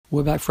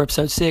We're back for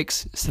episode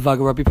 6. It's the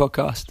Vagga Rugby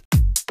Podcast.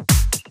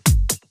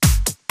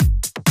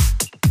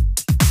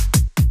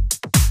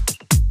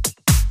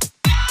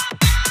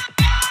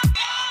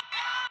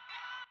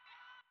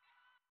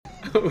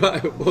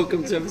 Right,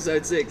 welcome to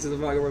episode 6 of the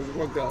Vagga Rugby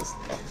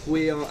Podcast.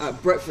 We are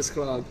at Breakfast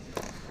Club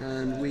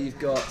and we've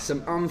got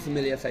some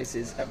unfamiliar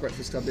faces at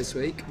Breakfast Club this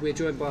week. We're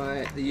joined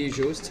by the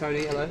usuals,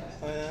 Tony, hello.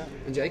 Hiya.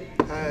 And Jake.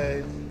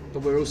 Hi.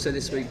 But we're also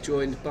this week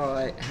joined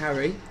by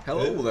Harry.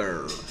 Hello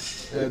there.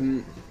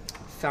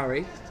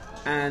 Farry.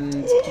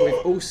 And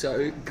we've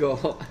also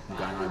got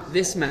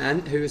this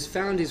man who has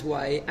found his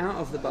way out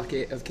of the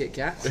bucket of Kit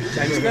Kats,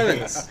 James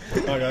Clements.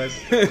 Hi guys.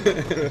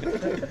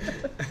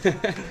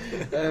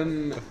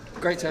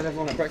 Great to have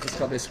everyone at Breakfast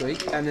Club this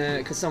week, and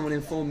because someone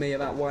informed me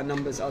about why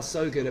numbers are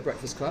so good at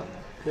Breakfast Club.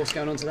 What's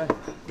going on today?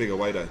 Big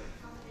away day.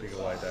 Big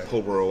away day.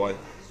 Pulborough away.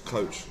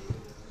 Coach.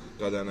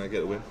 Go down there,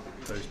 get a win.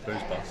 Booze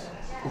bus.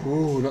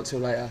 Ooh, not till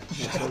later.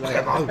 Not till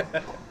later.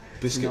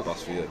 Biscuit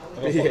bus for you.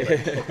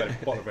 I've got a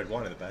bottle of red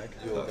wine in the bag.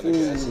 You're going to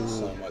get us in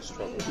so much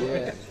trouble.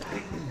 Yeah.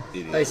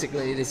 Idiot.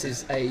 Basically, this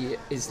is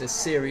the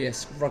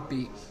serious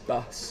rugby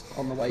bus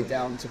on the way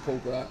down to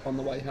Pulborough. On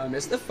the way home,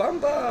 it's the fun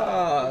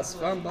bus,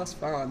 and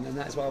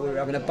that's why we're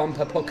having a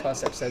bumper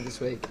podcast episode this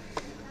week.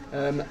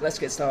 Let's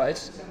get started.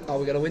 Are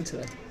we going to win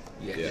today?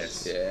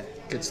 Yes. Yeah.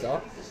 Good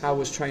start. How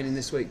was training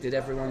this week? Did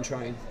everyone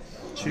train?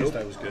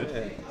 Tuesday was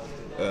good.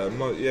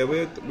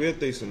 We had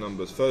decent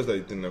numbers. Thursday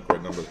didn't have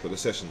great numbers, but both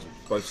sessions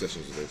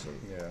were decent.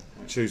 Yeah.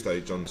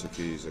 Tuesday, John took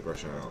his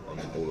aggression out on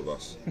all of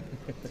us.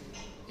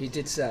 He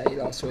did say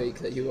last week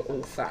that you were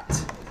all fat,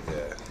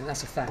 Yeah. and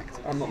that's a fact.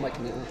 I'm not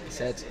making it up. He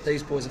said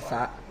these boys are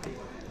fat.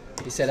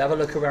 He said have a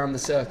look around the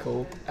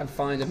circle and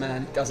find a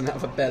man who doesn't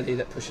have a belly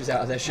that pushes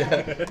out of their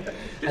shirt.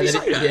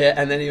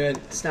 And then he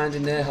went stand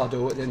in their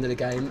huddle at the end of the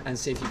game and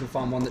see if you can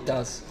find one that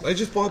does. They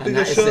just buy And bigger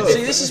that is the shirts.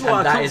 difference. this is why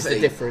I that can't is the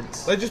see.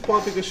 difference. They just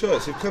buy bigger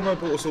shirts. If Clemo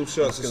bought us all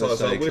shirts the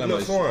size up, we'd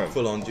look fine.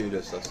 Full on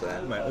Judas, I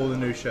say. Mate, all the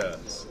new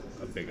shirts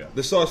are bigger.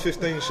 The size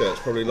 15 shirt's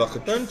probably like a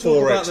Don't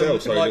talk about 4XL, them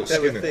so he like looks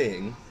they're a skinny.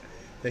 thing.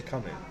 They're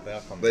coming. They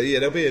are coming. But yeah,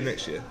 they'll be here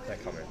next year. They're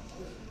coming.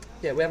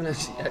 Yeah, we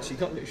haven't actually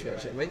got new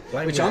shirts yet,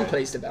 Blame which me. I'm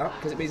pleased about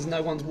because it means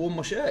no one's worn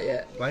my shirt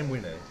yet. Blame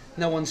Winnie.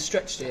 No one's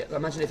stretched it.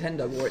 Imagine if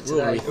Hendo wore it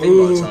We're already today. thin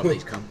by the time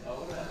these come.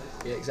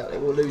 Yeah, exactly.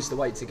 We'll lose the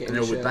weight to get And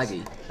in the they're all shirts.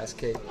 baggy. That's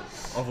key.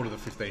 I've ordered the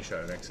 15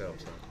 shirt in XL. So.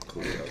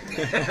 Cool.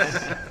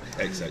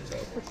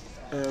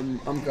 XXL.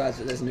 I'm glad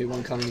that there's a new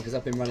one coming because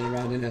I've been running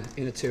around in a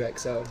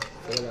 2XL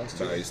for the last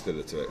 2 No, he's still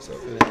a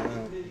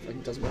 2XL.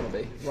 It doesn't want to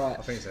be. Right,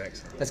 I think it's an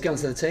XL. let's get on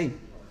to the team.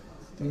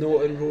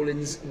 Norton,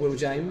 Rawlins, Will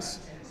James.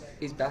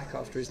 He's back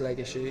after his leg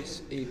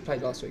issues. He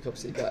played last week,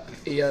 obviously, but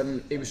he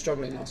was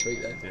struggling last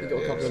week, though. He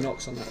got a couple of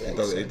knocks on that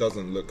leg. It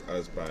doesn't look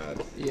as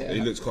bad. Yeah.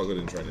 He looks quite good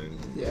in training.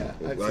 Yeah,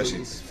 Well, hopefully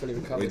he's fully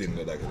recovered. He didn't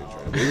look that good in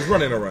training. He was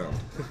running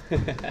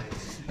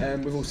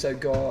around. We've also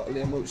got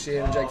Liam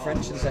Wiltshire and Jake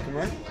French in the second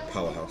row,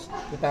 Powerhouse.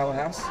 the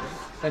Powerhouse.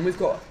 Then we've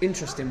got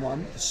interesting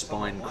one.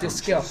 Spine crunches.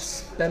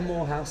 Discuss Ben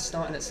Morehouse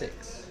starting at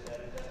 6.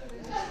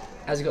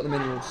 Has he got the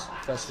minerals,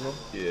 first of all?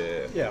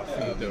 Yeah. Yeah, I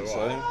think he'll do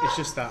alright. It's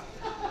just that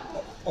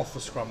off the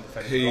scrum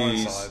defending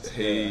blindside.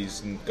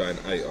 He's going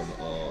 8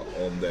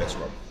 on their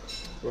scrum.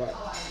 Right.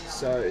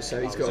 So he's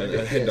got And a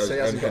bit, Hendo, so he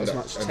hasn't got as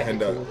much and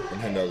technical.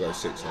 Hendo goes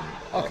 6 on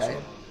our Okay.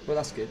 scrum. Well,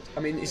 that's good. I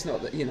mean, it's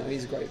not that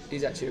he's great.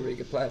 He's actually a really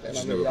good player. And I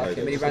Just really never like played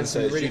him. He him. ran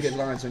some So really it's good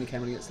lines when he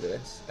came on against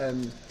Lewis.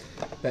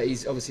 But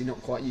he's obviously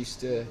not quite used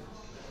to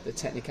the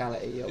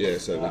technicality of Yeah,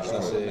 so that which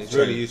role. is- It's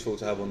really useful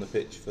to have on the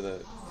pitch for the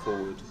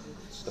forward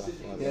stuff,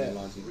 like Yeah. running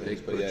lines and things.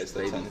 Big But yeah, it's the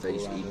baby technical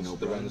face, around Eden the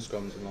O'Brien. around the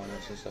scrums and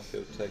lineouts and stuff.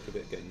 It'll take a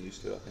bit getting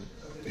used to, I think.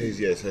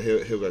 So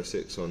he'll go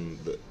 6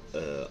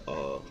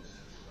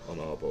 on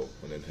our ball,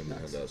 and then him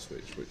and Hendo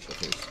switch, which I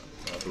think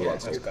is the right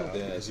That's call. better.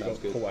 Yeah, Because you sounds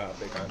got good. caught out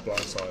big and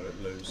blindside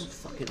at lose.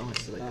 Fucking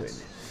ice do they put in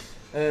Nice.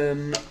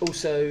 there?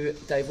 Also,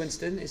 Dave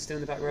Winston is still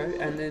in the back row.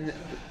 And then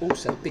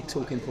also, big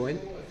talking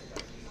point.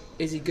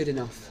 Is he good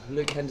enough?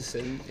 Luke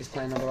Henderson is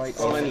playing number 8.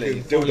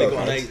 Finally Dildo got an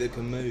hands. 8 that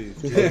can move.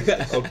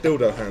 Oh,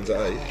 dildo hands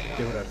at 8.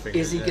 Dildo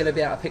fingers, Is he going to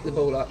be able to pick the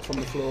ball up from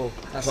the floor?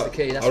 That's the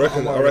key. That's I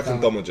reckon what I'm worried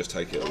about. Dom will just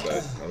take it all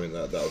day. I mean,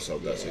 that'll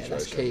solve that Yeah, situation.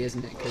 that's key,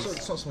 isn't it? 'Cause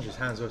It's not so much his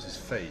hands versus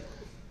his feet.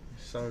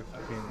 It's so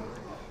fucking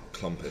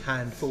Clumpy.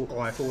 hand fall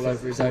foot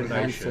over his own hand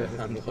coordination. foot.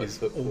 And like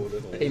footballer.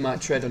 He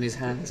might tread on his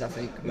hands, I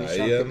think, when No, he's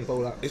trying to pick the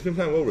ball up. he's been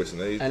playing well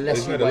recently. Unless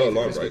He's you made a lot wave of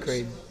line Krispy breaks.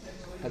 Kreme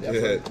at the other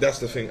Yeah, end. that's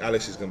the thing.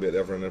 Alice is going to be at the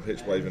other end of the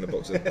pitch waving a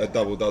box a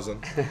double dozen.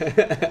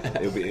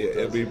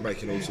 He'll be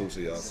making all sorts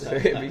of yards. So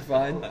it'll be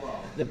fine.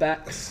 The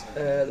backs,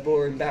 the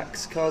boring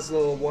backs: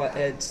 Carslaw,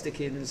 Whitehead,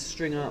 Stickins,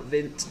 Stringer,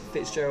 Vint,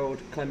 Fitzgerald,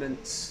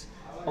 Clements.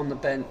 On the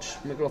bench,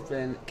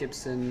 McLaughlin,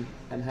 Gibson,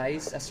 and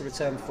Hayes. That's a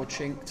return for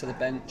Chink to the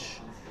bench,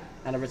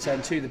 and a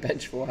return to the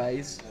bench for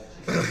Hayes.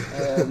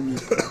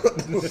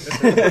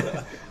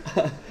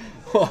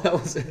 Well, that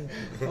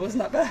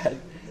wasn't that bad.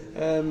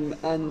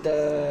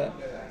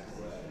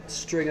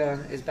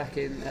 Stringer is back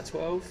in at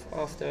 12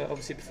 after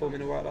obviously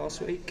performing all right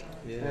last week.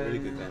 Yeah, really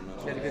good game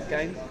last He had a week. good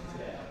game.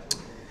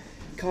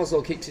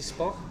 Carslaw keeps his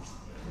spot.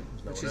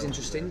 which is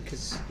interesting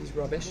because he's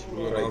rubbish.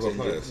 We've got other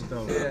players.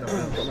 No, Yeah, no.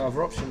 got no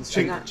other options.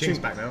 Chink, And that- Chink's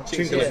back now.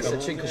 yeah, so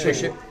Chink will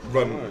push it.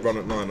 Run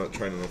at 9 at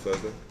training on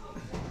Thursday.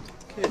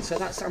 Good. So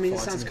that's. I mean, it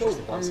sounds cool.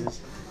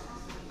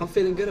 I'm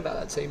feeling good about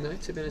that team, though.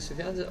 To be honest with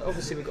you,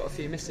 obviously we've got a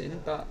few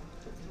missing, but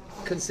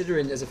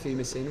considering there's a few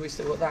missing, we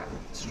still got that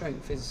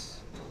strength is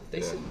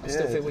decent. I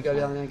still think we go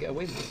down there and get a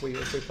win if we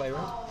play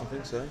well. I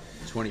think so.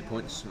 20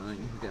 points, I think,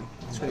 again.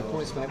 20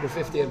 points, mate. We're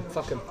 50 and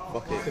fuck 'em.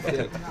 Fuck it. 50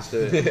 and. Let's do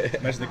it.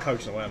 Imagine the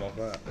coach and the way I'm off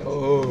that.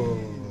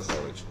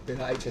 Courage. Be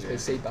like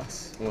HSBC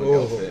bus.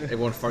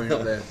 Everyone throwing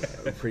up their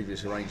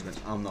previous arrangements.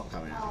 I'm not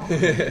coming out. You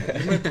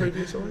made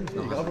previous arrangements.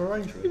 You got other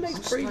arrangements. Who makes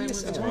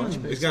previous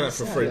arrangements? He's going out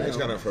for free. He's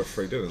going out for a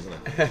free dinner, isn't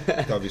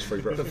he? Davy's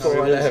free breakfast.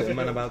 Before I left.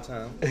 Man about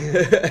town.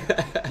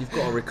 You've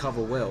got to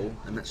recover well,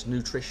 and that's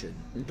nutrition.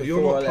 But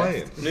you're not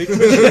playing.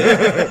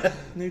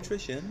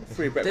 Nutrition.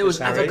 Free breakfast. There was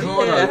Harry.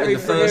 avocado Yeah, in Harry, the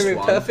first Harry,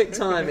 one. perfect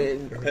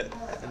timing.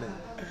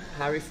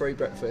 Harry free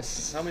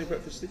breakfast. How many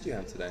breakfasts did you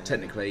have today?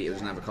 Technically, it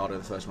was an avocado,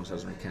 the first one, so it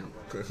doesn't really count.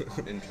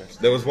 Interesting.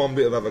 There was one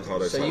bit of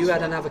avocado. So you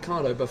had an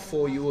avocado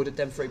before you ordered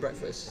them free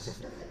breakfasts?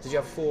 Did you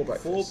have 4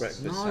 breakfasts? 4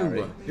 breakfasts, No.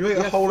 Harry. You ate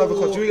a whole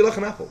avocado. Do you eat like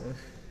an apple?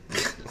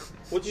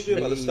 What did you do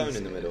about the stone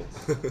in the middle?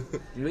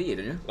 You eat it,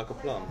 didn't you? Like a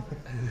plum?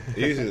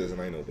 He uses it as an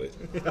anal bit.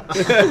 I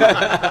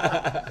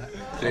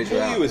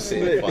thought you were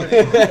seeing funny.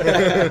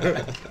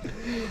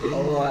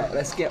 Alright,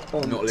 let's get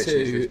on Not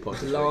listening to to this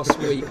podcast.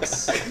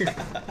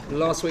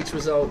 last week's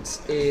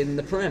results in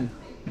the Prem.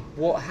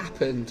 What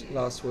happened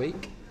last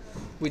week?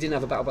 We didn't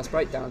have a Battle Bus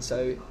breakdown,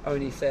 so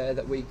only fair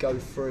that we go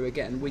through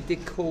again. We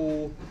did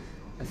call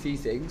a few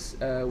things.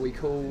 We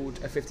called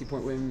a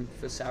 50-point win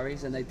for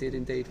Sarries, and they did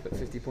indeed put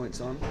 50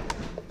 points on.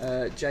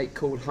 Jake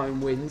called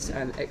home wins,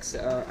 and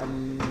Exeter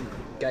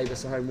gave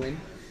us a home win.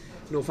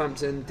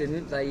 Northampton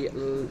didn't.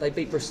 They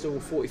beat Bristol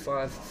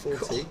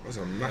 45-40. That's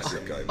a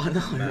massive game. I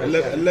know.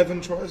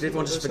 11 tries. Did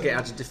everyone just forget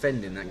how to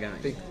defend in that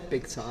game?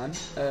 Big time.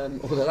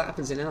 Although that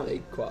happens in our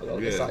league quite a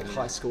lot. It's Yeah. like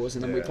high scores,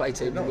 and then we play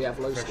teams and we have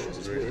low scores.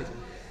 It's weird.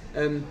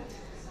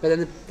 But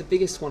then the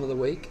biggest one of the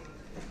week,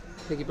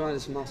 Piggy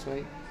Blinders from last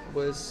week,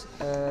 was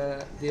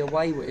the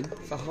away win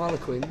for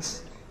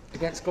Harlequins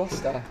against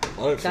Gloucester. I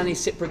don't Danny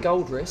Cipra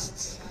gold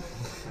wrists.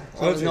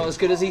 So he's not as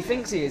good as he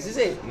thinks he is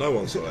he? No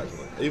one saw that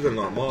coming. Even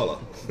like Marla.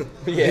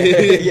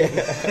 Yeah.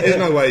 There's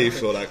no way you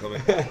saw that coming.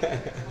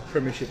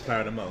 Premiership Player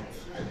of the Month.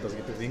 It doesn't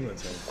get to the England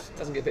team.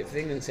 Doesn't get picked for the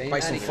England team,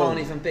 Based and on he form.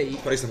 can't even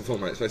beat. Based on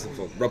form, mate. It's based on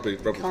form. Rugby.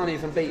 Can't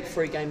even beat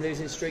 3-game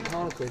losing streak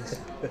Harlequins.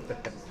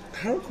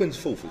 Harlequin's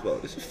fourth as well.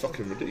 This is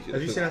fucking ridiculous.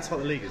 Have you seen how tight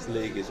the league is?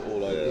 League is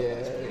all over. Yeah,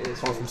 it is.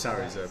 Apart from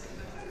Sarries,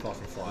 apart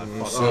from 5.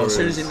 Oh, as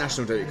soon as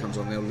international duty comes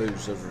on, they'll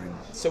lose everything.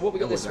 So what we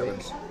got this Always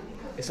week?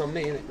 happens. It's on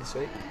me, isn't it? This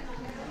week,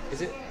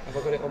 is it? Have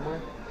I got it on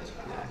mine?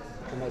 No,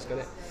 Camo's got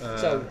it.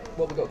 So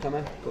what we got,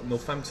 Camo? Got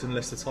Northampton,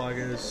 Leicester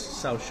Tigers,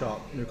 South Sharp,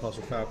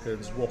 Newcastle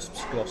Falcons,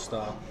 Wasps,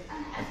 Gloucester,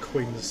 and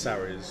Queen's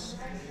Sarries.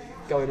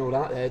 Going all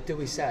out there. Do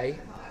we say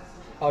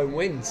home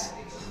wins?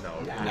 No.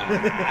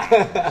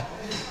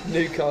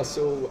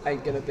 Newcastle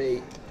ain't going to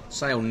beat.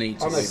 Sale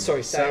needs Oh to no, win.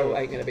 sorry, Sale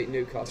ain't going to beat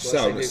Newcastle.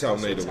 I say Sal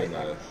Newcastle need a will win take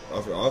there.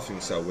 that. I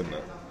think Sal win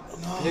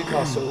that.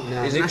 Newcastle,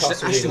 no. Isn't Newcastle,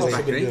 Ashton's Newcastle.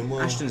 back, isn't doing he?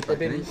 well. Ashton's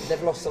back, isn't he?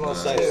 They've lost the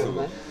last No, two, still-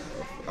 haven't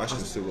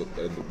Ashton's still got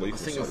a week I or think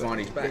so. you'll find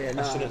he's back. they?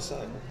 Yeah, Ashton no. at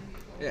Sale.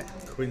 Yeah.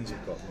 Queens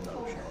have got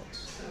no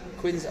chance.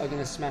 Quins are going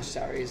to smash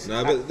Sarries.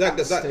 No, but that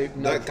Stoop,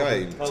 no that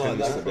game problem.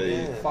 tends to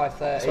be.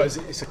 5:30. So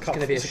it's a cup.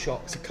 going to be a it's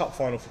shock. It's a cup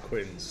final for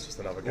Queens. Just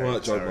another game. Right,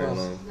 for Joe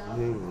Sarries.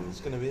 Barlow. It's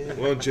going to be it.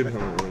 Well, Jim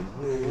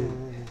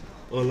Hamilton.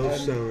 I love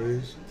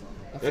Sarries.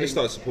 I only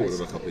started supporting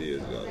them a couple of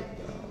years ago.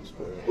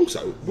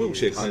 Also,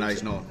 Wiltshire. Oh, no,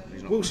 he's not.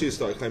 He's not. Wiltshire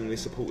started claiming he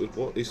supported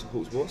what? He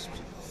supports Wasps.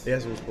 He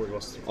has always brought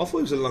Wasps. I thought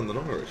he was a London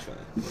Irish fan.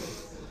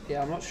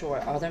 Yeah, I'm not sure.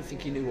 I don't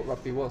think he knew what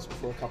rugby was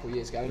before a couple of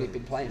years ago, and he'd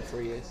been playing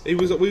 3 years. He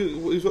was. We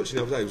was watching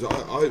the other day. He was like, I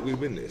hope we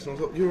win this. And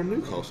I was like, you're a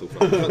Newcastle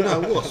fan. He was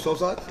like, no, Wasps. I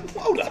was like,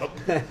 hold up.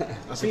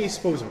 I think he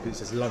supports them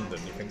because it says London.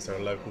 He thinks they're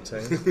a local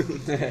team.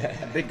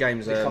 Big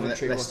games,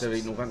 Coventry Leicester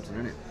Wasps. beat Northampton,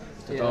 isn't it?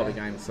 The Yeah. derby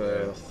game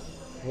for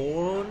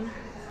Horn.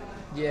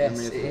 Yes,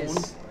 Memory of it Horn?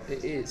 is.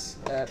 It is.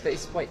 But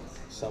it's wait.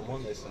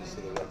 Someone listens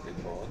to the rugby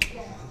pod.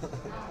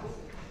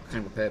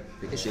 Came prepared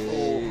It's because for,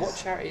 what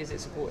charity is it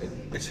supporting?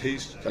 It's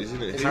his,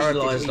 isn't it?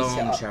 Paralysed He set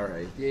Arm up-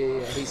 Charity.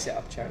 Yeah, he set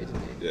up charity,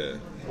 didn't he? Yeah.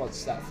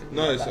 Once that,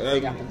 No, that it's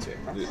thing happened to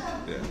him. Right?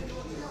 Yeah.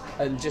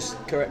 And just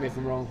correct me if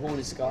I'm wrong. Horn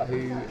is the guy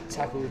who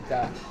tackled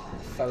that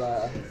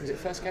fella. Was it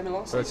first game of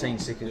last season?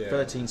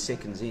 13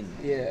 seconds in.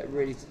 Yeah,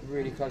 really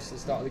close to the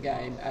start of the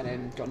game, and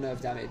then got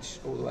nerve damage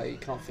all the way. He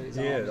can't feel his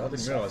arm. Yeah, I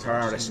didn't realise.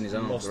 Paralysis in his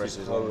arm Lost for the rest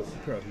his of his whole.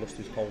 life. Pretty much lost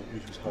his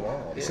whole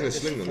arm. It's in a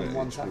just sling, from isn't it?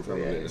 one It's tackle, from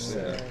yeah. a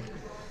sling.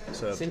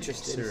 It's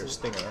interesting. Serious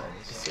stinger.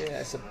 That is.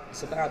 Yeah,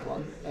 it's a bad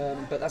one,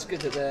 but that's good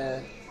that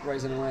they're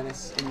raising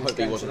awareness in this Hope he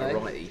game wasn't today. a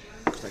righty.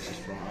 Takes his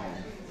front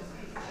arm.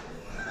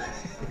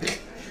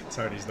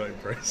 Tony's not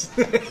impressed.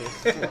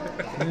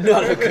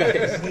 Not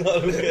okay.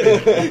 Well,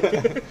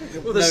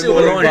 the No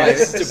silver more lining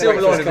advice is to the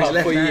silver lining breakfast of his club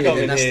left for hand. you.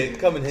 and that's the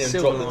Come in here and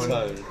silver drop the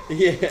lining. tone.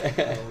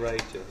 Yeah,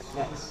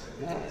 Outrageous.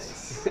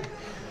 nice.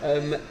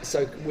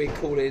 So we're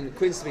calling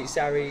Quins to beat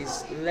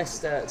Sarries,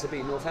 Leicester to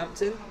beat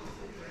Northampton,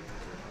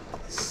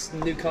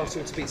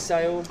 Newcastle to beat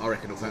Sale, I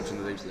reckon Northampton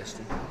will lose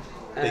Leicester.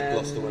 Big and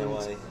Gloucester win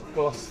away.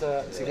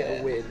 Gloucester to get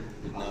a win.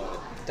 No.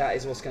 That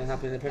is what's going to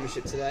happen in the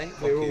Premiership today.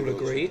 We're all you,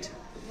 agreed.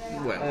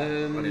 Well, I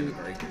didn't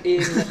agree.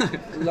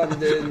 In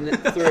London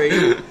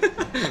 3,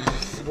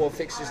 what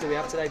fixtures do we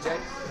have today, Jake?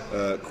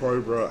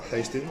 Crowborough,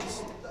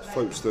 Hastings,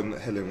 Folkestone,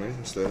 Hillingly.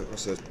 That's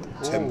a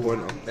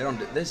 10-pointer. They're on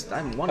this. They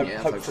haven't won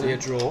yet. Hopefully a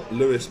draw.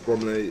 Lewis,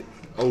 Bromley,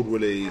 Old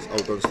Willies,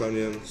 Old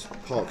Dunstonians,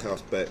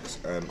 Parkhouse, Becks,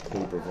 and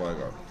Pulborough,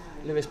 Vigo.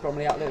 Lewis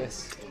Bromley out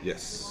Lewis.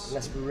 Yes.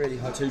 Let's really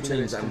hope Two teams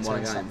Lewis can haven't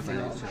won a turn game.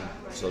 something on.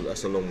 So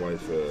that's a long way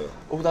for.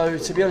 Although,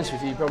 to be honest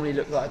with you, Bromley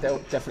look like they'll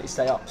definitely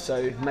stay up,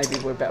 so maybe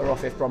we're better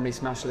off if Bromley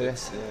smash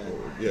Lewis.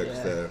 Yeah,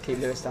 because Keep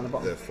Lewis down the they're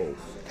bottom.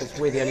 fourth. Because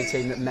we're the only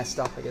team that messed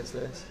up against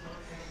Lewis.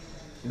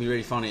 It'd be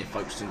really funny if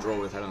Folkestone draw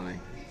with Helen.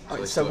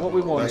 So what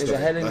we want That's is the- a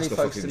Headingley that's the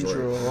Folkestone fucking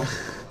draw,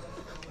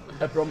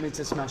 a Bromley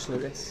to smash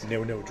Lewis,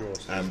 0-0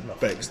 draws. And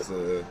Becks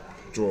to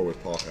draw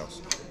with Parkhouse.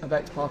 a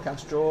Beck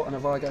Parkhouse draw, and a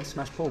Vigo to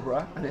smash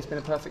Pulborough, and it's been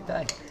a perfect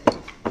day.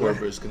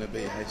 Crowborough's going to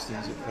beat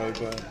Hastings at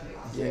Crowborough.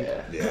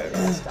 Yeah, Yeah.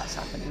 that's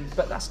happening.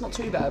 But that's not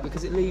too bad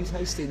because it leaves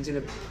Hastings in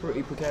a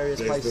pretty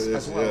precarious place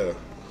as well.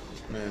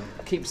 Yeah.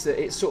 Keeps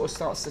it sort of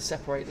starts to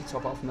separate the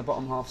top half from the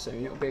bottom half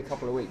soon. It'll be a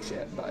couple of weeks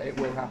yet, but it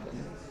will happen.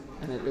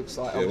 And it looks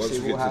like Yeah, once obviously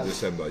you we'll get to have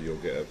December, you'll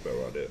get a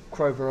better idea.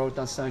 Crowborough,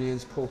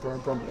 Dunstonians, Pulborough,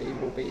 and Bromley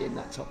will be in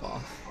that top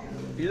half.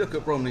 If you look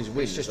at Bromley's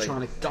wins, It's just they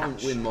trying to don't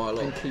catch win by a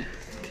lot. and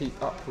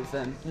keep up with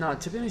them. No,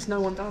 to be honest, no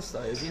one does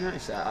though. Have you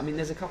noticed that? I mean,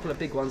 there's a couple of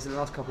big ones in the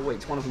last couple of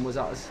weeks. One of them was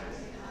us,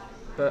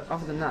 but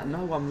other than that,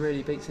 no one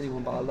really beats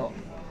anyone by a lot.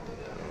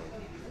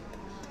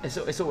 It's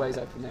always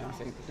open there, I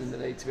think, in the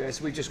league. To be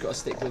honest, we've just got to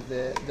stick with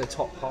the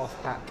top half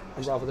pack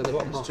rather than the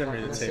bottom half It's pack.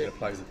 generally and the that's team it. that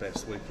plays the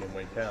best week in,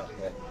 week out.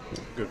 Like,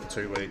 good for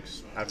 2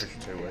 weeks, average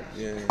for 2 weeks.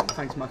 Yeah.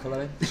 Thanks, Michael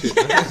Owen. The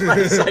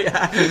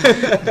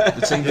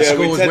team that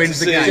scores wins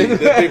the game. The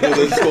people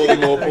that score the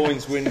more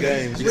points win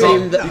games. The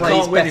team that You plays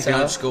can't win if you better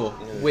don't score.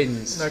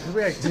 wins. No, because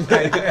we had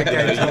a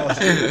game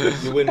last year.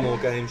 You win more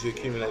games, you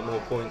accumulate more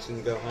points, and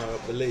you go higher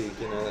up the league.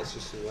 You know, that's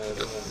just the way it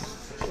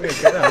works. We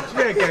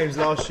had games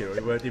last year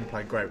where we didn't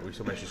play great, but we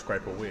still managed to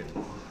scrape a win.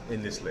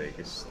 In this league,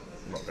 it's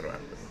not going to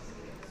happen.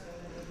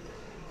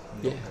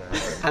 Yeah.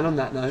 And on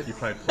that note, You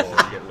play poor, you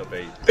get a little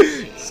beat.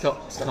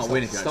 stop. Can't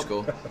win if you don't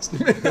score.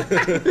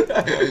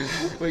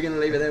 We're going to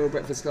leave it there with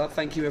Breakfast Club.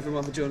 Thank you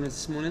everyone for joining us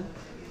this morning.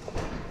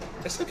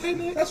 It's okay,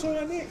 Nick. That's all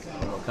right, Nick.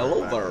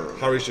 Hello there.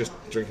 Harry's just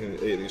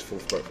eating his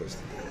fourth breakfast.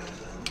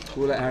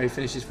 We'll let Harry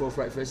finish his fourth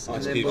breakfast,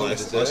 and then we'll,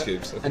 Ice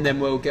cubes. and then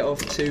we'll get off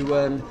to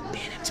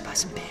to buy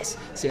some beers.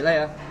 See you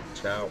later.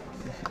 Ciao.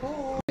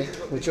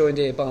 We're joined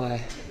here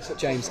by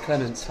James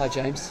Clements. Hi,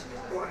 James.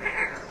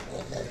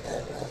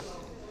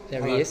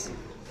 There he is.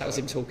 That was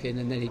him talking,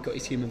 and then he got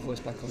his human voice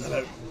back on.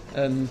 Hello.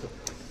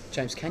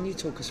 James, can you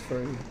talk us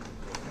through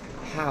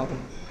how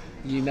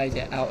you made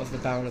it out of the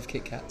barrel of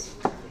Kit Kats?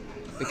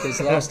 Because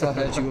last I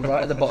heard, you were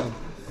right at the bottom,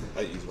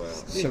 80s way out.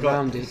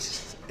 surrounded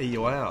Eat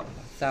your way out.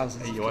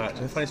 thousands. Eat your way out.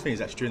 The funniest thing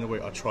is, actually, during the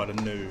week, I tried a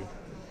new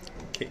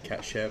Kit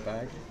Kat share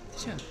bag.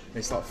 Sure.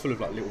 It's like full of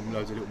like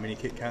loads of little mini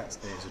Kit Kats,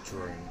 and it's a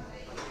dream.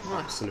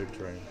 Nice. Absolute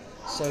dream.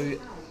 So,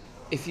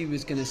 if you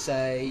was going to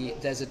say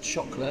there's a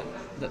chocolate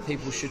that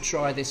people should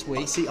try this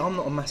week, See, I'm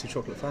not a massive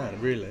chocolate fan,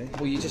 really.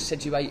 well, you just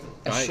said you ate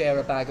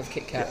a bag of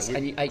Kit Kats, Yeah,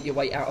 and you ate your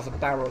way out of a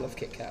barrel of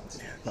Kit Kats.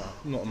 No,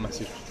 I'm not a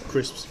massive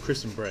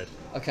crisps and bread.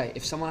 Okay,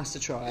 if someone has to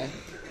try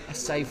a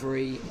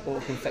savoury or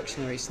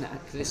confectionery snack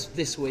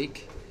this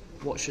week,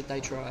 what should they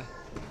try?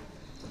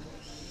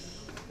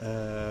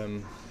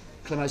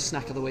 Clemo's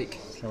snack of the week.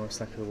 Our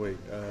snack of the week.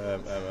 Oh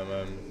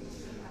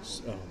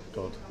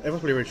God,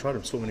 everyone's probably already tried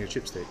them. Salt and vinegar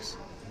chipsticks.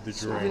 The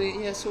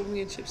dream. Yeah, salt and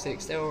vinegar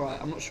chipsticks. They're all right.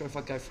 I'm not sure if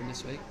I'd go for them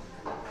this week.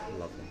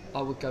 Love them.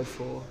 I would go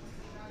for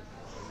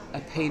a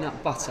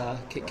peanut butter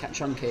Kit Kat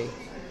Chunky.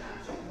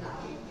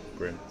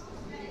 Grim.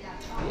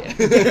 Yeah.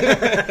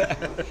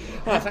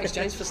 All right, thanks,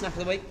 James, for snack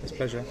of the week. It's a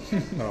pleasure.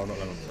 No, not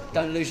lemon.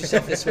 Don't lose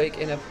yourself this week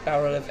in a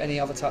barrel of any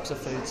other types of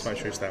foods. Make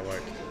sure you stay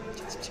awake.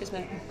 Cheers,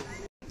 mate.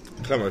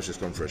 Clemo's just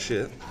gone for a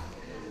shit.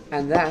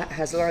 And that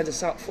has lined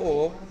us up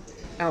for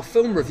our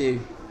film review.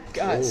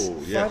 Guys,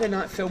 Oh, yeah. Friday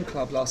Night Film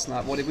Club last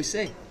night, what did we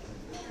see?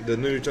 The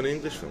new Johnny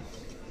English film.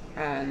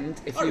 And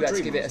if you had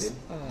to give it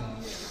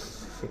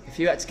if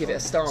you had to give it a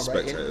star rating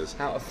Spectators.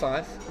 out of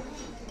 5,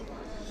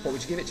 what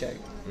would you give it, Jake?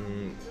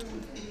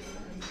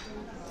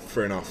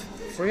 3.5.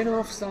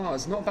 3.5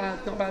 stars, not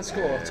bad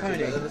score.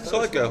 Tony,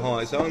 So I'd go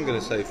high, so I'm going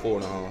to say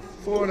 4.5.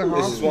 4.5.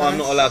 This is why I'm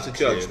not allowed to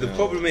judge. The no.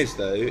 problem is,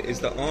 though, is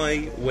that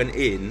I went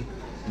in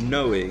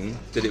knowing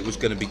that it was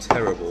going to be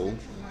terrible,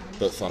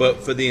 But funny.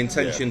 but for the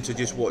intention to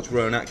just watch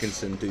Rowan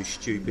Atkinson do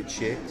stupid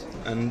shit,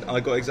 and I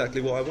got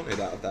exactly what I wanted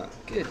out of that.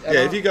 Good.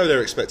 yeah, if you go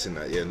there expecting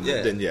that,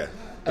 then yeah.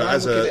 And I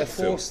would give it a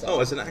 4 star. Oh,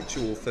 as an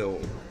actual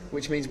film.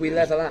 Which means we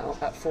level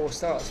out at 4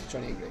 stars for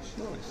Johnny English.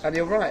 Nice. And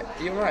you're right,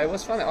 it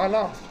was funny. I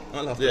laughed.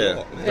 I laughed a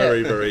lot.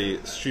 Very, very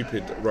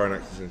stupid Rowan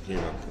Atkinson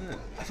humour. Yeah.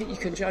 I think you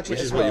can judge Which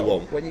it is as well. what you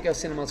want. When you go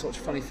cinema to watch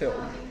a funny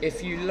film,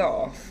 if you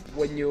laugh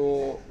when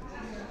you're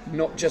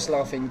not just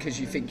laughing because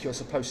you think you're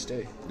supposed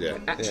to,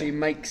 it actually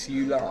makes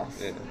you laugh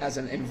as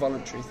an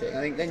involuntary thing. I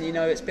think then you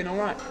know it's been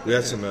alright. We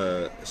had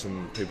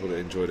some people that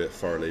enjoyed it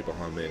thoroughly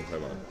behind me and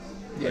Clemo.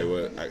 They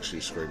were actually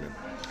screaming.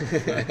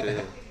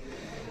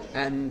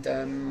 And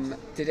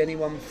did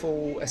anyone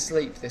fall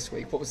asleep this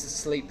week? What was the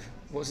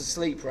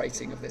sleep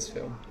rating of this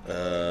film?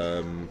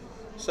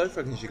 Sophie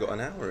reckons she got an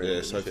hour in.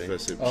 Yeah, Sophie fell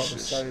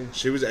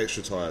she was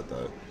extra tired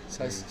though.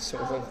 So it's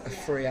sort of a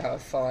 3 out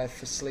of 5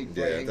 for sleep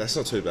rating. Yeah, that's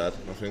not too bad,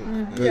 I think.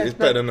 It's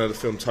better than the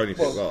film Tony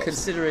picked last.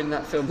 Considering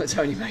that film that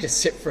Tony made us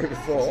sit through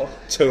before.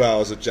 2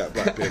 hours of Jack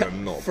Black being a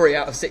knob. 3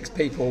 out of 6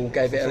 people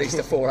gave it at least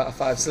a 4 out of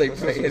 5 sleep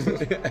rating.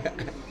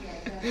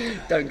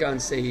 Don't go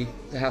and see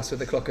The House with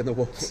the Clock and the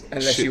Walls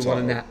unless you want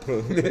a nap. Yeah,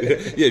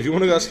 if you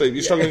want to go to sleep,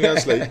 you're struggling to go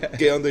to sleep,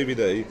 get it on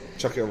DVD,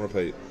 chuck it on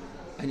repeat.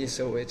 And you're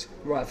sorted.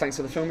 Right, thanks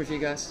for the film review,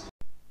 guys.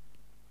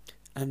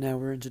 And now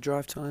we're into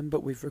drive time,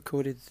 but we've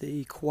recorded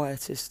the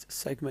quietest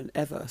segment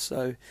ever,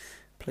 so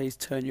please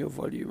turn your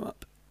volume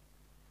up.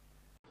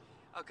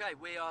 Okay,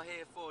 we are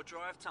here for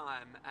drive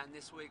time, and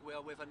this week we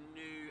are with a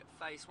new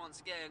face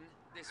once again.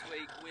 This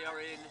week we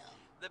are in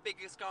the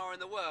biggest car in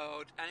the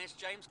world, and it's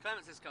James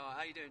Clements' car.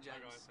 How you doing,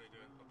 James? Hi guys, how you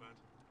doing? Not bad.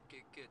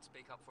 Good.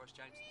 Speak up for us,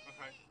 James.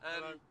 Okay.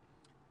 Hello.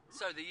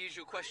 So the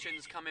usual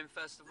questions come in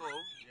first of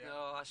all. Yeah.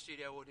 Our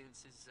studio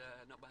audience is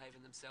not behaving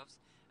themselves.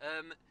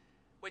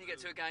 When you get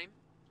to a game,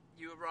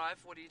 you arrive,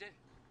 what do you do?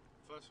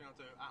 First thing I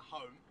do at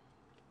home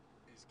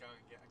is go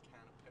and get a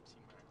can of Pepsi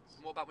Max.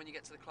 And what about when you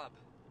get to the club?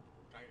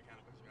 Go and get a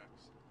can of Pepsi Max.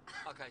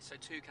 Okay, so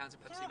 2 cans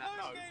of Pepsi Max.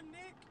 No.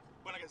 Nick.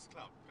 When I get to the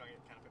club, go and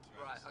get a can of Pepsi Max.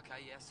 Right,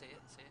 okay, yeah, see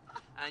it.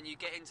 And you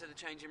get into the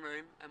changing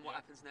room, and what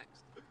happens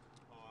next?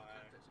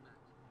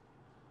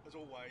 As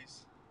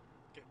always,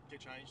 get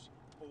changed.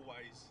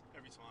 Always,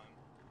 every time.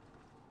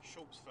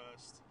 Shorts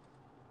first,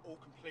 all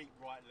complete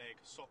right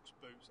leg, socks,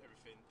 boots,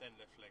 everything, then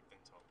left leg,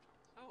 then top.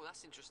 Oh,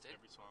 that's interesting.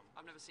 Every time.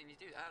 I've never seen you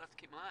do that. I'll have to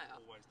keep my eye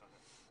out. Always done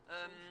it.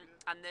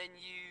 And then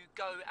you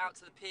go out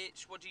to the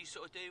pitch. What do you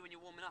sort of do when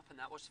you're warming up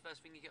and that? What's the first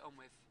thing you get on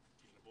with?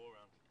 Kicking the ball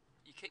around.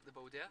 You kick the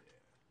ball, do you?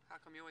 Yeah.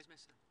 How come you always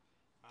miss it?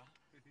 Huh?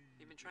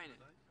 You've been training?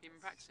 You've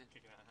been practicing?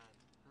 Kicking out of hand.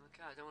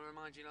 Okay, I don't want to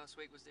remind you last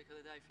week was Dick of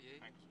the Day for you.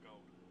 Ankles of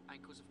gold.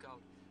 Ankles of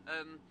gold.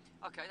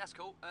 Okay, that's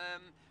cool.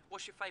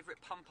 What's your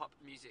favourite pump-up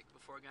music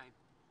before a game?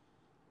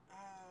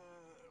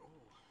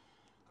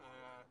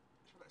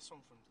 It's that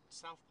song from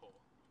Southpaw. I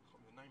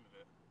can't remember the name of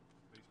it.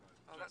 Beast Mode.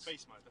 Oh, that's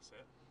Beast Mode, that's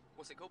it.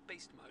 What's it called?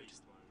 Beast Mode?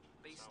 Beast Mode.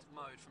 Beast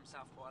Mode from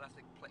Southpaw. I'll have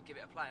to give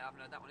it a play. I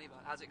haven't heard that one either.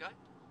 How's it go?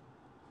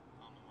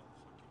 I'm a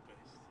motherfucking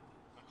beast.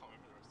 I can't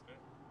remember the rest of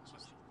it.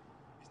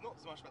 It's not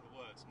so much about the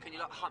words. Can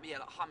you hum it?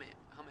 Hum it.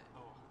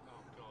 Oh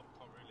god,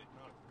 can't really.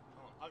 No,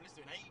 can't. I've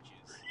listened to it in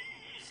ages.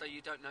 So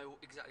you don't know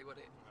exactly what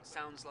it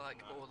sounds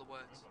like or the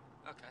words.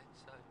 Okay,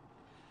 so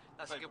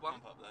that's a good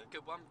one.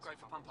 Good one. Great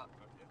for pump up.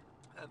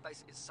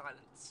 Basically, it's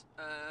silence.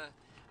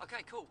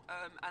 Okay, cool.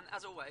 And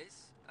as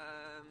always,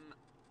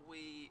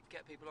 we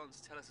get people on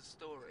to tell us a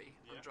story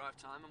on drive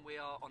time, and we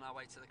are on our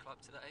way to the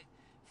club today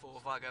for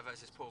Vigo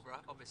versus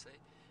Pulborough, obviously.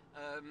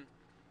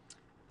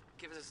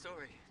 Give us a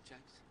story,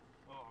 James.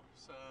 Oh,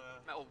 so...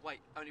 Oh,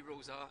 wait, only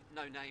rules are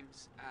no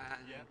names,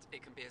 and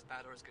it can be as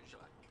bad or as good as you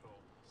like. Cool.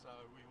 So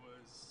we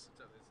was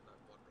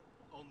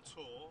on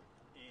tour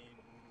in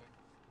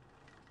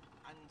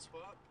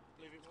Antwerp, I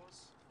believe it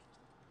was,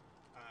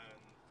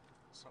 and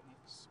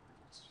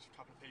a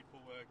couple of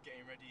people were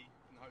getting ready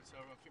in the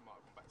hotel room. I think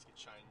might have gone back to get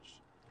changed,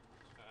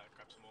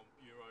 grab some more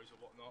euros or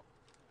whatnot.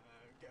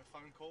 Get a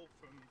phone call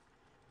from,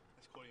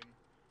 let's call him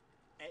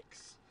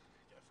X.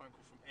 Get a phone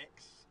call from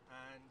X,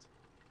 and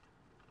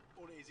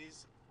all it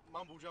is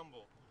mumble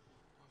jumble.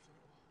 I think,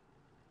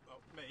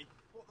 well, me,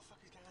 what the fuck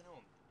is going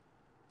on?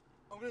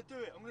 I'm gonna do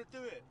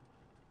it.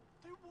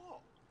 Do what?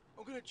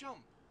 I'm gonna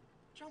jump.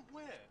 Jump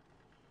where?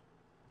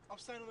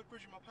 I'm staying on the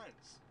bridge in my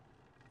pants.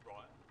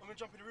 Right. I'm gonna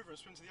jump in the river and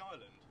swim to the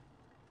island.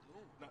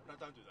 Ooh. No,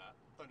 don't do that.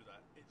 Don't do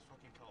that. It's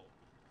fucking cold.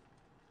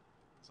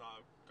 So I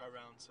go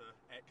round to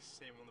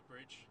X, see him on the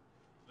bridge,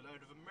 with a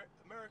load of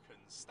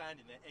Americans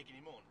standing there egging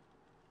him on.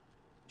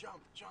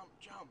 Jump, jump,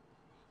 jump.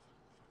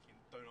 Fucking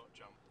do not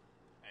jump,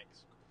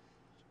 X.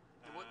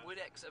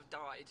 Would X have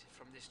died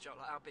from this jump?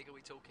 Like, how big are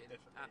we talking?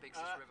 Definitely. How big's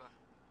this river?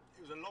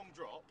 It was a long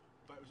drop,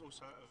 but it was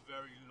also a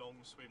very long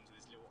swim to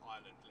this little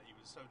island that he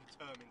was so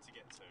determined to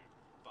get to,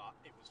 but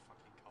it was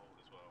fucking cold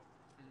as well,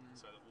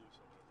 so the water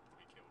would have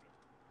probably killed him.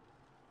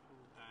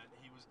 And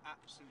he was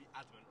absolutely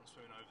adamant on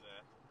swimming over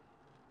there.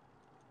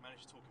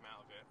 Managed to talk him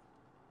out of it,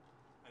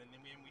 and in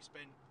the end we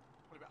spent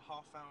probably about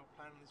half an hour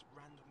playing on this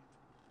random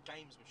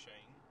games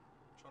machine,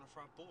 trying to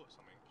throw a ball at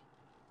something.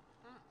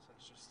 So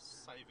it's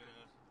just saving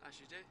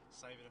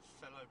a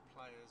fellow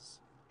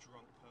player's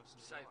drunk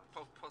person's life.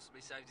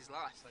 Possibly saved his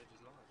life. Saved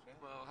his life, yeah.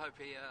 Well, I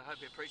hope he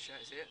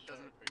appreciates it.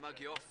 Doesn't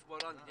mug you off. Well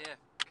done. Yeah,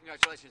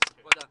 Congratulations.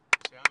 Well done.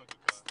 See, I'm a good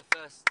That's guy. the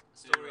first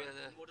story of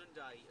the. Modern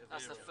day.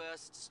 That's the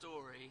first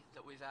story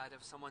that we've had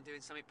of someone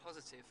doing something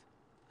positive,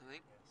 I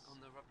think,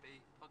 on the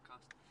rugby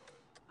podcast.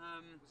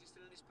 Was he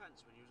still in his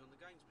pants when he was on the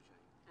games machine?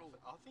 Oh,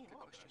 I think he good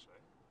might be, question. actually.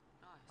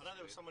 Nice. I know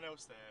there was someone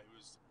else there who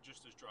was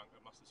just as drunk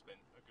and must have spent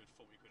a good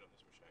 40 quid on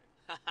this machine.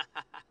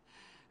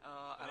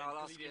 And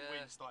I'll ask he you. didn't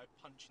win, started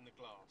punching the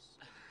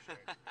glass on the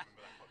machine. I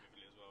remember that quite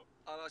vividly as well.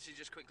 I'll ask you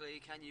just quickly.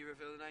 Can you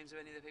reveal the names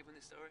of any of the people in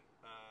this story?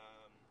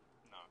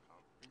 No, I can't.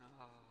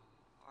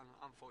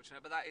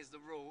 Unfortunate, but that is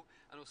the rule,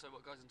 and also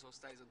what goes on tour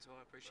stays on tour.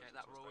 I appreciate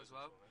that rule as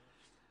well.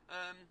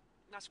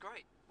 That's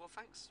great. Well,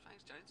 thanks,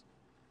 James.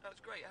 That was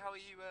great. How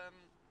are you?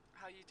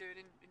 How are you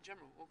doing in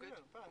general? All good?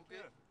 Yeah, not bad, All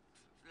good?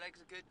 yeah.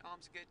 Legs are good.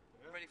 Arms are good.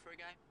 Yeah. Ready for a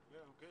game?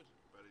 Yeah, all good.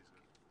 Belly's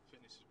good.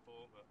 Fitness is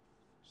poor, but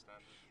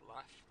standard.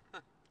 Life.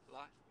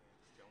 Life.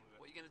 Yeah, get on with it.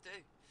 What are you going to do?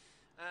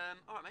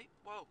 All right, mate.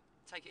 Well,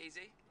 take it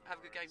easy. Have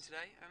a good game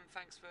today, and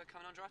thanks for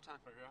coming on Drive Time.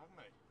 Thank you for having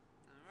me.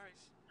 No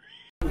worries.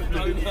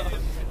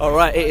 All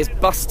right, it is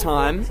bus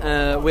time.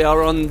 We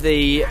are on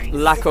the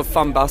lack of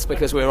fun bus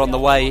because we're on the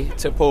way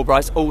to Paul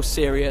Bryce, all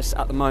serious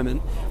at the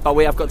moment. But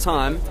we have got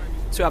time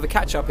to have a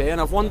catch up here,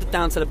 and I've wandered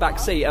down to the back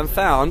seat and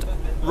found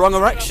Wrong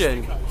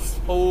Erection,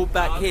 all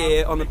back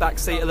here on the back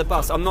seat of the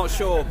bus. I'm not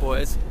sure,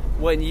 boys,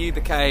 when you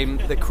became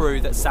the crew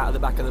that sat at the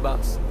back of the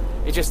bus.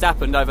 It just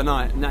happened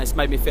overnight, and it's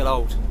made me feel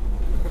old.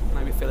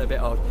 Made me feel a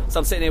bit old. So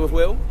I'm sitting here with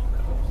Will.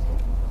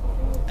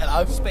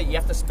 Hello. Speak. You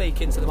have to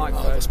speak into the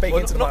microphone. Speak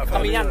into the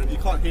microphone. I mean, You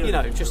can't hear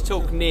it. just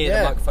talk near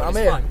the microphone. I'm it's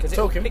here. fine because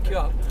it'll Talking. pick you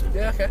up.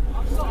 Yeah, okay.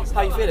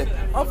 How you feeling?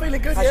 I'm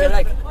feeling good. How's yeah. your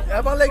leg? Yeah,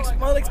 my legs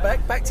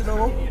back to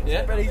normal.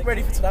 Yeah.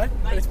 Ready for today.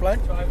 Ready to play.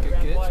 Good.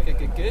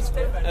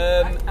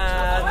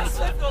 And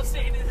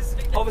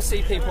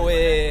obviously, people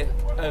here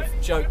have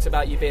joked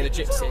about you being a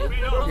gypsy.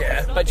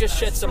 Yeah. But just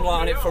shed some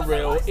light on it for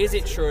real. Is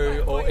it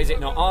true or is it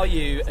not? Are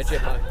you a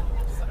gyppo?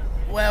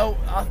 Well,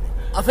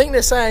 I think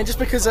they're saying just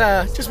because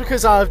I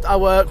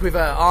work with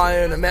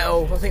iron and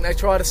metal, I think they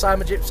try to say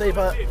I'm a gypsy,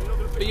 but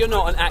you're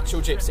not an actual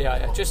gypsy, are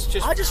you? Just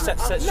shed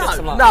some light on it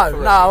for real.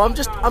 no.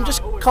 I'm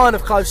just kind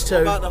of close to.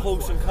 What about the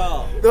horse and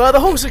cart? The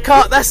horse and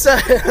cart. That's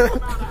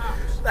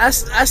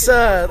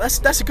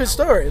a good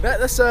story.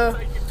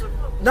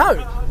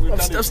 No. I'm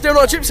still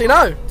not a gypsy.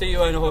 No. Do you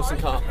own a horse and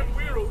cart?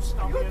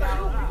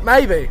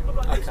 Maybe.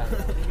 Okay.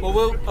 Well,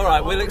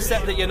 we'll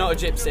accept that you're not a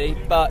gypsy,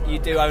 but you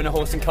do own a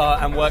horse and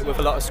cart and work with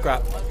a lot of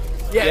scrap.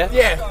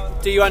 Yeah.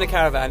 Do you own a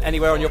caravan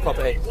anywhere on your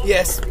property?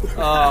 Yes.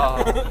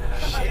 Oh.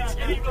 Shit.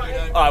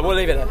 All right, we'll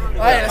leave it there.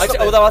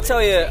 Although I'll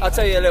tell you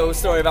a little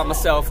story about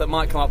myself that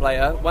might come up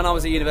later. When I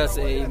was at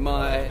university,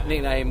 my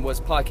nickname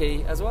was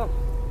Pikey as well.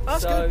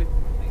 That's good.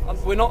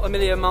 We're not a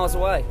million miles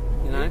away.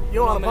 You know,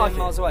 You're not on a a million Pikey.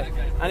 miles away,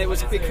 and it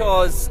was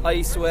because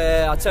I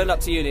turned up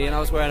to uni and I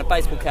was wearing a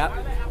baseball cap,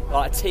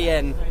 like a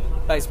TN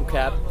baseball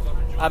cap.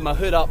 I had my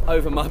hood up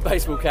over my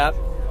baseball cap.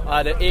 I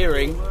had an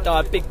earring,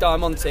 a big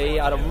diamante,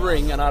 I had a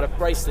ring, and I had a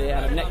bracelet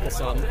and a necklace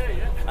on.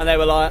 And they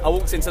were like, I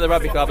walked into the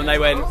rugby club and they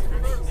went,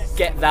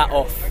 "Get that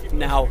off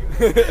now."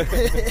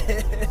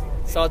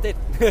 So I did.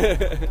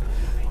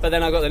 But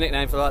then I got the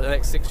nickname for like the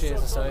next 6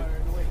 years or so.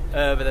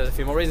 But there's a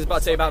few more reasons, but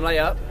I'll tell you about them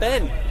later.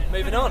 Ben,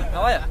 moving on.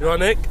 How are you? You alright,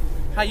 Nick?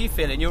 How you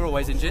feeling? You're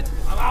always injured.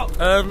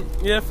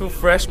 Yeah, feel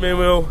fresh. Me and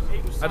Will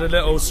had a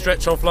little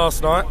stretch off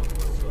last night.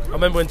 I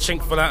remember when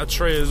Chink fell out a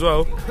tree as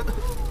well.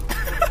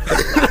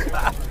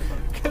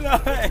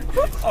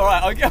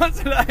 Alright, I'll get on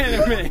to that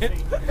in a minute.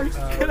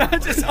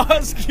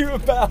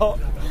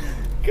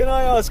 Can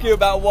I ask you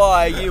about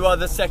why you are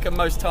the second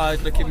most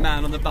tired looking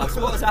man on the bus?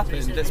 What has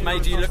happened that's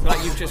made you look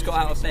like you've just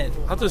got out of bed?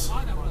 I don't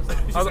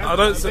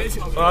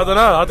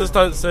know. I just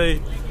don't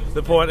see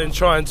the point in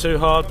trying too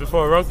hard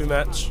before a rugby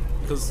match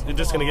because you're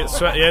just going to get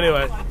sweaty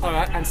anyway.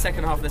 Alright, and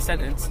second half of the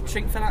sentence,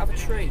 Chink fell out of a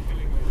tree.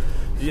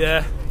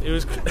 Yeah, he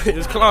was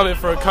climbing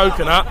for a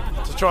coconut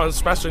to try and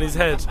smash on his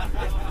head.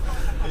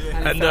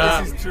 And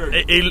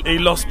he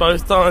lost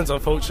both times,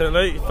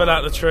 unfortunately. He fell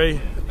out of the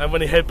tree, and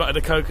when he headbutted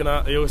the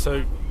coconut, he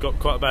also got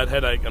quite a bad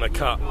headache and a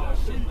cut.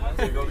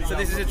 So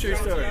this is a true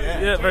story?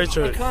 Yeah, very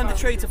true. He climbed a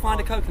tree to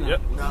find a coconut?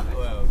 Yep.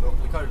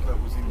 The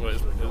coconut was in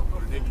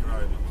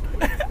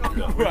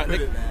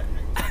Right,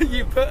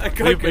 you put a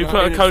coconut we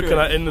put a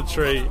coconut in the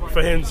tree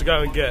for him to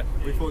go and get.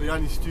 We thought the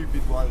only stupid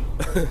one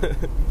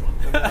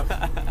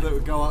that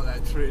would go up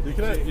that tree. You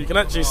can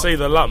actually see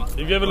the lump.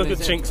 If you ever look at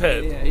Chink's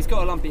head. Yeah, he's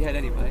got a lumpy head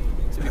anyway,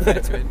 to be fair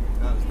to him.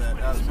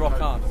 That was rock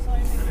hard.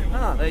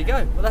 Ah, there you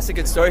go. Well, that's a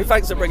good story.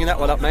 Thanks for bringing that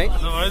one up, mate.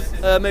 No worries.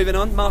 Moving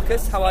on,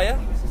 Marcus, how are you?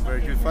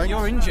 Very good, thanks.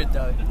 You're injured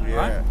though, Yeah.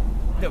 right? A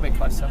little bit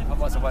closer,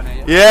 otherwise I won't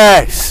hear you.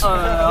 Yes!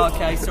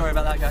 Okay, sorry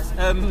about that, guys.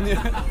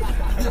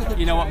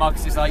 You know what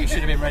Marcus is like, you should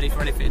have been ready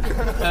for anything.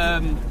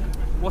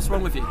 What's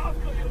wrong with you?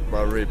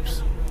 My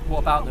ribs. What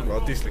about them? I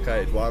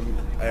dislocated one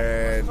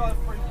and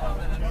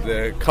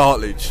the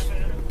cartilage.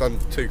 I've done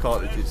 2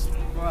 cartilages.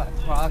 Right,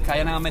 okay,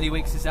 and how many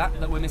weeks is that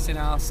we're missing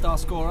our star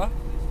scorer?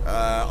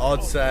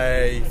 I'd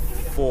say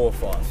 4 or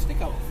 5.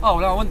 Oh,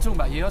 no, I wasn't talking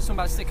about you, I was talking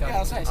about Sticko. Yeah, I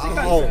was saying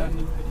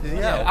Sticko.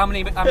 Yeah. How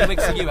many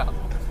weeks are you out?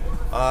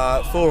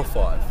 4 or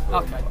 5.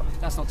 Okay,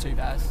 that's not too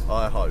bad.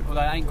 I hope.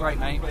 Although it ain't great,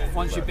 mate.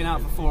 Once you've been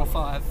out for 4 or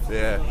 5,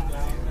 Yeah.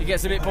 it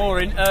gets a bit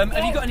boring.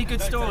 Have you got any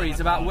good stories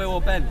about Will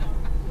or Ben?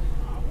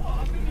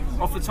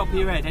 Off the top of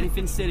your head,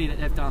 anything silly that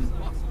they've done?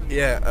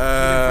 Yeah. You've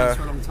been friends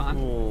for a long time.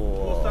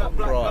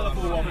 Right.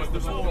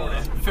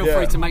 Feel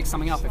free to make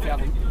something up if you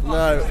haven't.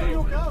 No,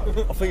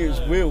 I think it was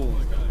Will.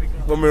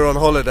 When we were on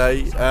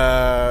holiday,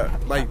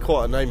 made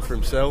quite a name for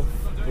himself.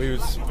 We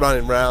was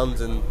running round,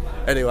 and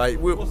anyway,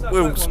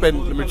 Will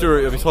spent the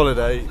majority of his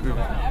holiday,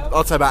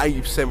 I'd say about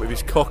 80% with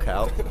his cock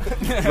out,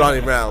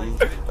 running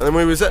round. And then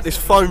we was at this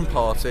phone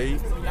party.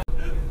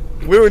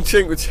 Will and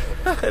Chink were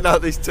chatting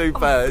out these 2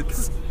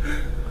 birds.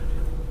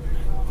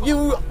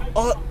 You're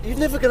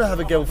never going to have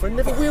a girlfriend,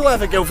 never will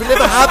have a girlfriend,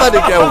 never have had a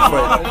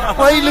girlfriend.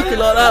 Why are you looking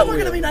like that? We're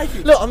going to be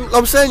naked. Look,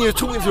 I'm saying you're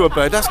talking to a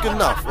bird, that's good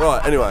enough.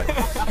 Right, anyway.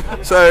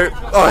 So,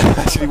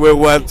 actually, Will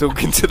weren't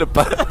talking to the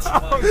bird. It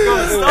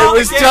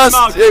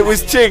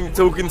was Chink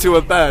talking to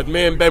a bird.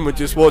 Me and Ben were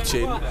just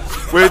watching.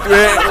 We were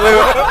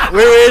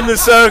in the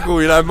circle,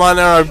 you know,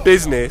 minding our own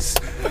business.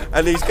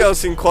 And these girls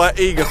seemed quite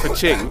eager for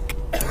Chink.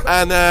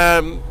 And,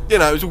 you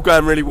know, it was all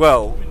going really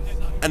well.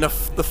 And the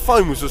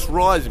phone was just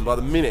rising by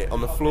the minute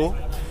on the floor,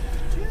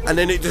 and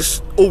then it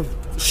just all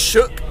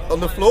shook on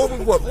the floor.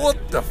 We went, what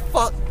the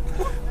fuck?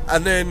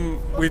 And then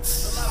we'd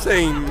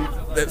seen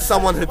that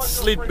someone had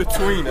slid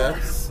between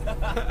us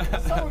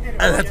and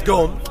had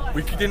gone.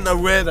 We didn't know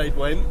where they'd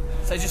went.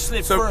 So they just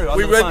slid through?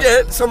 We went,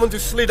 yeah, someone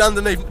just slid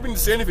underneath. We didn't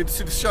see anything,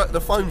 just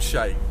the phone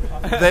shake.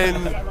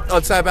 Then,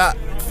 I'd say about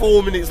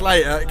 4 minutes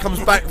later, it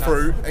comes back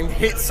through and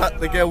hits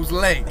the girl's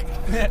leg,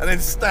 and then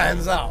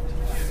stands up.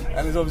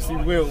 And there's obviously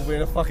Will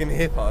being a fucking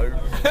hippo,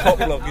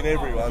 cock-blocking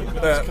everyone.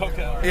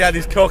 He had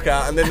his cock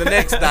out, and then the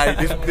next day,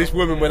 this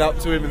woman went up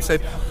to him and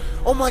said,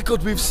 "Oh my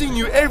God, we've seen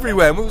you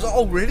everywhere." And we was like,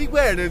 "Oh really?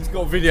 Where?" And then he's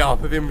got a video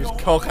up of him with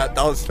his cock out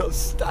dancing on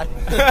stage.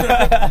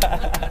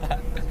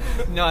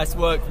 Nice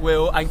work,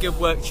 Will, and good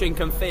work, Chink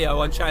and Theo,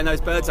 on chatting those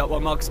birds up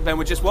while Marcus and Ben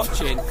were just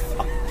watching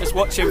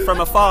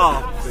from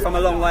afar, from a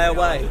long way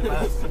away.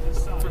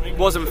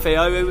 Wasn't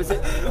Theo, who was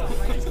it?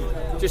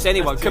 Just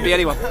anyone, could be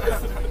anyone.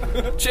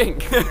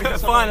 Chink.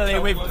 finally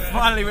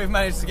we've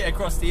managed to get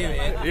across to you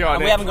here.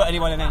 And we haven't got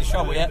anyone in any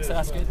trouble yet, so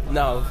that's good.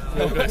 No,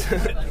 you're good.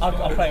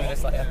 I'll play with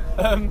this later.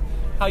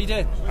 How you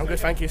doing? I'm good,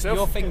 thank you. Yourself?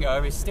 Your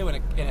finger is still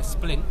in a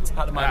splint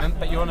at the moment,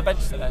 but you're on the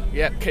bench today.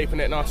 Yep, keeping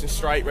it nice and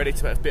straight, ready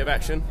to have a bit of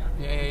action.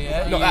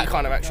 Yeah. Not that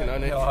kind of action,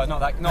 only. No,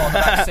 not on the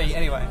back seat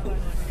anyway.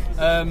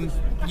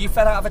 You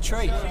fell out of a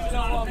tree.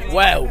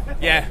 Well,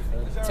 yeah.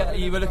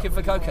 You were looking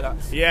for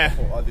coconuts? Yeah.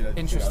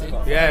 Interesting.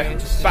 Yeah.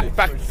 Interesting.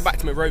 Back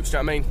to my roots, do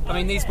you know what I mean? I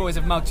mean, these boys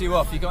have mugged you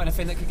off. You got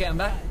anything that could get them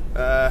back?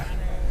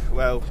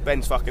 Well,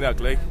 Ben's fucking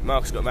ugly,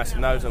 Mark's got a massive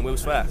nose, and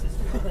Will's fat.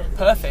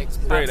 Perfect.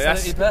 Really,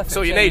 absolutely perfect. That's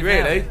all you need,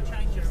 really.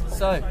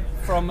 So,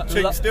 from...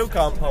 Chink still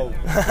can't hold.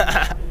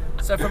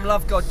 So, from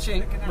Love God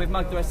Chink, we've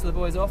mugged the rest of the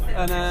boys off,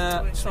 and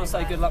just want to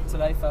say good luck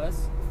today,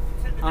 fellas.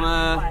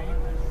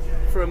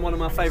 From one of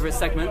my favourite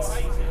segments,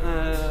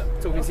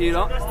 talking to you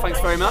lot. Thanks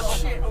very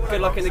much.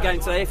 Good luck in the game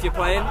today if you're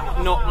playing.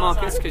 Not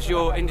Marcus, because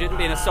you're injured and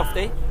being a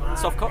softie,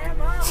 soft cock.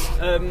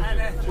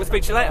 We'll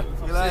speak to you later.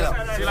 See you later.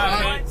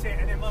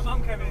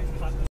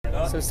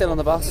 So we're still on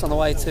the bus on the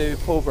way to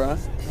Paulborough,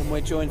 and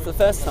we're joined for the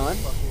first time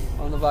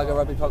on the Vigo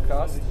Rugby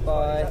podcast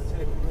by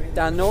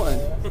Dan Norton.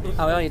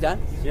 How are you,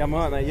 Dan? Yeah, I'm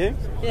alright, mate. You?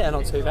 Yeah,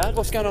 not too bad.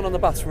 What's going on the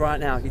bus right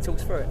now? Can you talk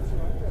us through it?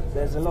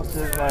 There's a lot of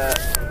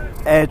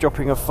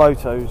airdropping of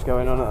photos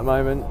going on at the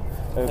moment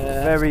of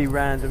very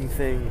random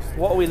things.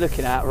 What are we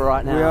looking at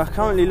right now? We are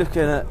currently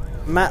looking at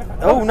Matt.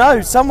 Oh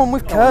no, someone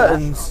with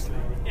curtains.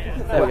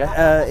 There we go.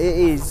 It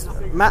is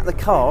Matt the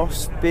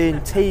Cast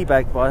being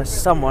teabagged by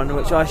someone,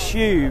 which I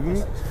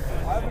assume.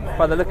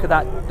 By the look of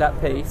that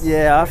piece.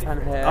 Yeah,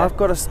 I've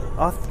got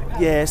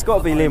yeah, it's got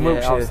to be Liam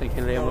Wiltshire. I was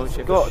thinking Liam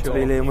Wiltshire. Got to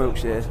be Liam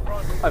Wiltshire.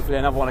 Hopefully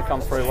another one will come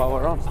through while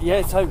we're on.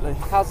 Yeah, totally.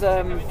 How's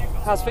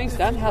things,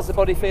 Dan? How's the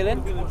body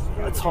feeling?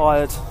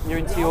 Tired. You're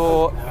into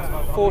your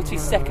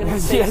 42nd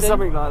season. Yeah,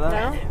 something like that.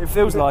 Now? It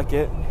feels like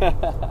it.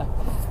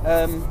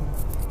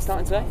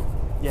 Starting today?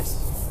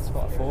 Yes.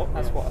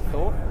 That's what I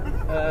thought.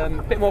 A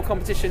bit more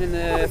competition in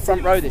the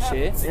front row this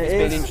year. It's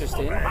been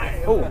interesting.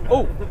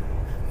 Oh.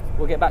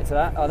 We'll get back to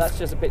that. Oh, that's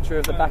just a picture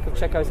of the back of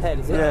Checo's head,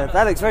 is it? Yeah,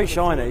 that looks very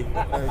shiny.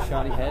 Very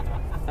shiny head.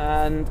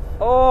 And,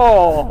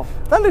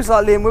 that looks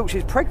like Liam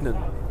Wiltshire's pregnant.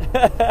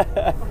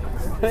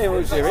 Liam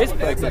Wiltshire is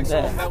pregnant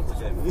there.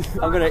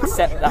 I'm going to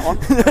accept that one.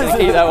 I'm going to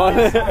keep that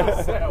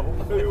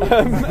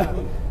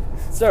one.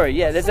 Sorry,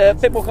 yeah, there's a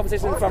bit more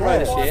competition in the front row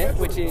this year,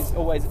 which is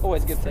always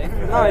a good thing.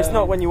 No, it's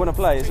not when you want to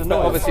play. It's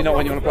obviously not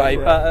when you want to play.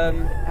 But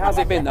how's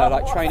it been though,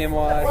 like training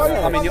wise?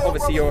 I mean,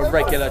 you're a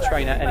regular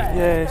trainer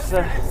anyway.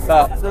 Yeah,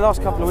 but the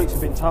last couple of weeks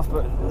have been tough,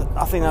 but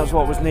I think that was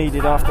what was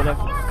needed after the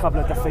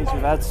couple of defeats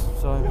we've had.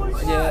 So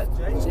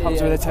it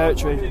comes with the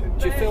territory.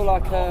 Do you feel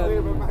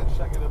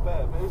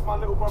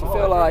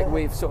like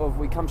we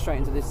come straight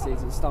into this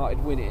season,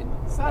 started winning,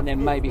 and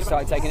then maybe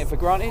started taking it for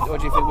granted, or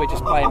do you think we're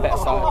just playing better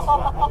sides?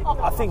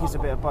 I think it's a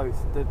bit bit of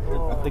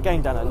both. The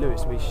game down at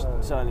Lewis, we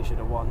certainly should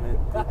have won.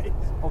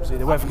 Obviously,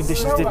 the weather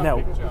conditions didn't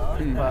help,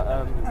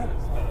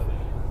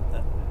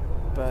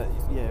 but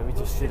yeah, we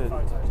just didn't.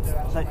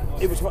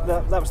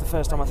 That was the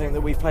first time I think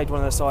that we've played one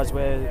of the sides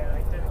where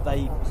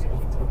they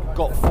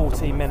got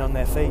 14 men on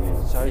their feet,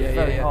 so it's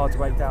very hard to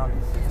break down,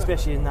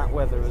 especially in that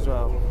weather as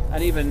well.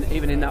 And even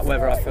in that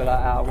weather, I feel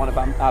like one of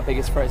our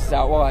biggest threats is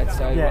out wide.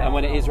 So and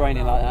when it is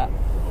raining like that,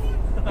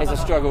 it's a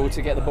struggle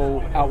to get the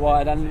ball out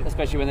wide, and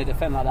especially when they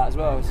defend like that as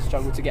well, it's a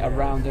struggle to get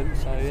around them.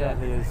 So it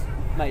certainly is.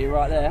 Mate, you're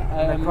right there.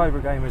 The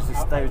Cobra game was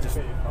they were just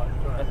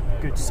a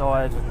good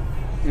side.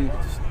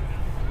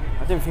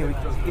 I didn't think we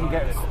didn't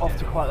get off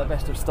to quite the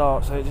best of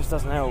start, so it just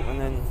doesn't help. And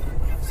then,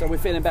 so we're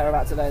feeling better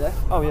about today, though.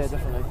 Oh yeah,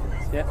 definitely.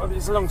 Yeah,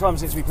 it's a long time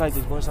since we played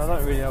these boys, so I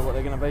don't really know what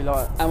they're going to be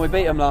like. And we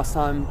beat them last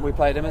time we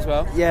played them as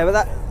well. Yeah,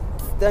 but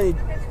the only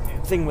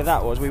thing with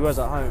that was we was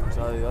at home,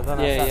 so I don't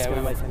know if that's going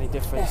to make any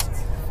difference.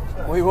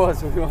 We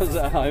was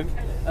at home.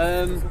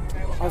 I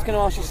was going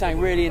to ask you something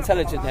really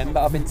intelligent then,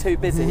 but I've been too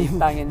busy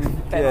banging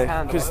Ben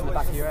candles in the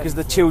back of your head. Because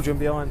the children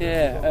behind.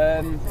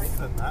 Yeah.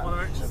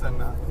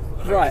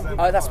 Right,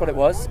 that's what it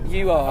was.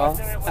 You are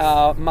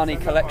our money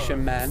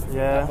collection man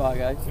at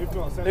Vargo.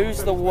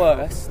 Who's the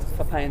worst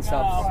for paying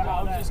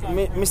subs?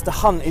 Mr.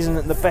 Hunt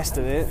isn't the best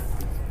of it.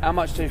 How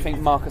much do you think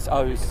Marcus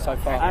owes so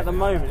far? At the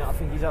moment, I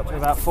think he's up to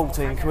about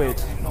 14 quid.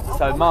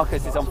 So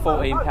Marcus is on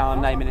 £14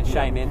 naming and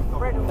shaming.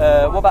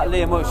 What about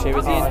Liam Wiltshire?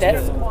 Is he in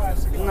debt?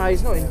 No,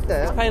 he's not in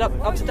debt. He's paying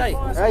up to date?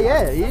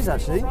 Yeah, he is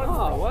actually.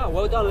 Oh, wow.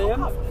 Well done,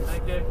 Liam.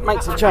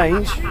 Makes a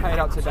change. Paid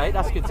up to date,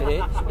 that's good to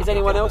hear. Is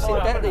anyone else in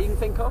debt that you can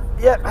think of?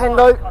 Yep,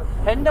 Hendo.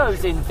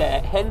 Hendo's in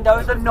debt.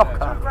 Hendo's a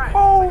knocker.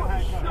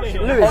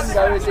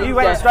 Lewis, you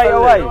went straight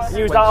away.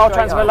 You was like, I'll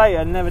transfer later,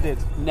 and never did.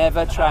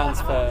 Never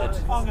transferred.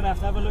 I'm going to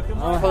have a look at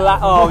my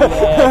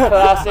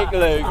Classic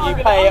Luke. You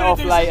pay it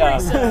off later.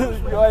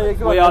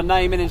 We are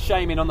naming and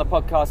shaming on the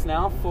podcast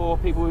now for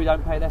people who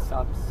don't pay their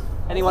subs.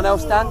 Anyone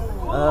else, Dan?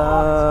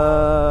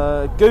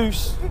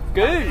 Goose.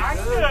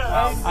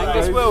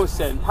 Angus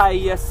Wilson, pay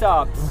your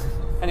subs.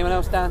 Anyone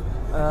else, Dan?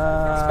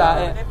 That's about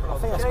it. I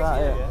think that's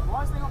about it.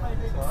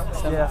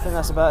 Yeah, I think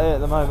that's about it at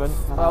the moment.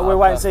 We'll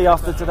wait and see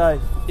after today.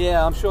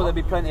 Yeah, I'm sure there'll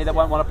be plenty that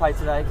won't want to play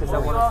today because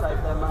they'll want to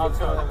save their money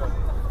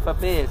for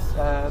beers.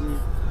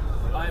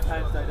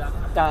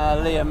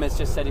 Liam has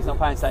just said he's not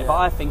paying today, but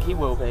I think he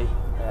will be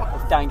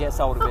if Dan gets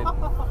hold of him.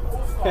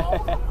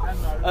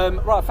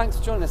 Right, thanks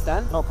for joining us,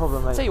 Dan. No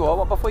problem, mate. Tell you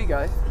what, before you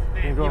go,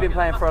 you've been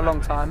playing for a long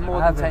time, more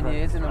than 10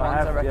 years in the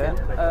ones, I reckon.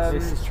 Yeah.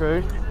 This is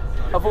true.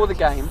 Of all the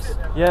games,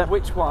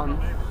 which one,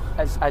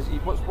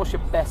 what's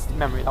your best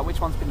memory? Like, which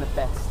one's been the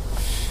best?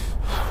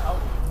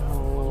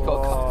 You've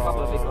got a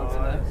couple of big ones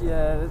in there.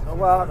 Yeah,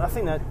 well, I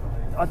think that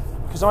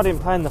because I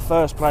didn't play in the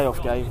first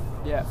playoff game.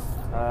 Yeah.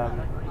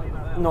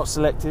 Not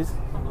selected.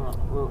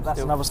 Well,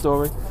 that's another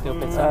story. Still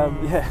bitter.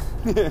 Yeah.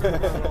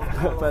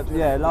 but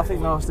yeah, I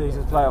think last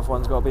season's playoff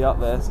one's got to be up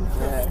there.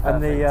 Yeah,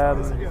 and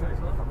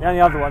the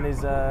only other one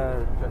is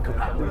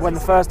when the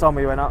first time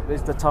we went up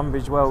is the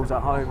Tunbridge Wells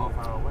at home.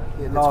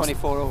 The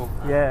 24-all.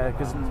 Yeah,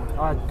 because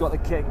I got the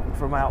kick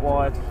from out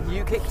wide.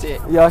 You kicked it?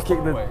 Yeah, I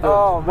kicked the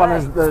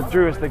one that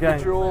drew us the game.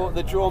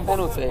 The drawn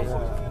penalty.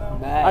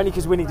 Yeah. Only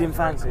because Winnie didn't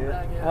fancy it.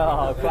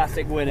 Oh,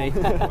 classic Winnie.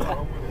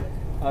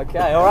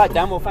 Okay, all right,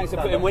 Dan. Well, thanks for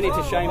putting Winnie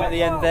to shame at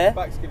the end there,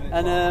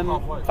 and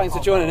thanks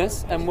for joining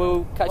us. And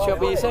we'll catch up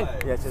with you soon.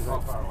 Yeah, cheers,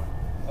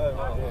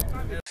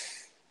 mate.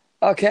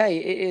 Okay,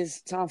 it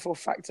is time for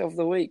Fact of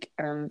the Week,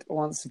 and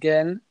once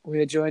again we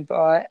are joined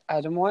by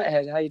Adam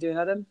Whitehead. How you doing,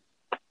 Adam?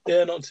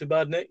 Yeah, not too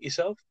bad, Nick.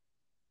 Yourself?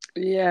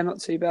 Yeah,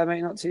 not too bad,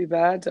 mate. Not too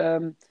bad.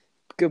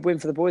 Good win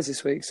for the boys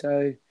this week,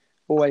 so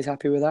always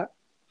happy with that.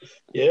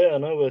 Yeah, I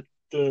know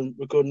we're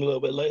recording a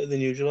little bit later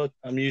than usual.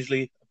 I'm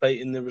usually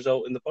debating the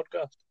result in the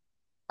podcast.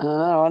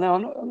 I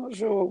know. I'm not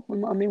sure.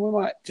 I mean, we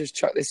might just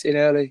chuck this in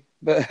early,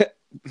 but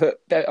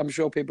I'm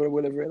sure people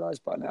will have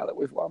realised by now that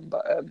we've won.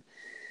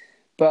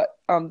 But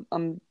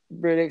I'm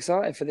really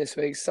excited for this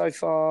week. So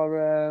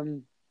far,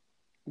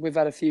 we've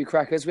had a few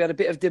crackers. We had a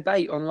bit of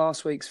debate on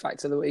last week's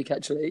Fact of the Week,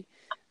 actually.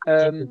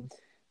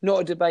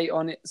 Not a debate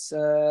on its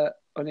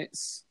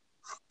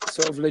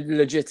sort of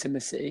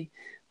legitimacy,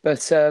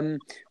 but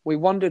we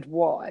wondered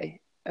why,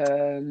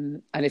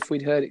 and if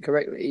we'd heard it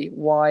correctly,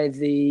 why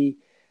the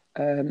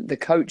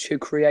coach who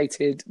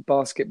created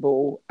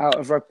basketball out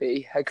of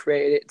rugby had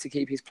created it to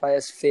keep his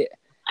players fit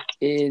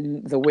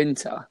in the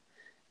winter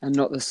and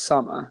not the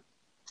summer.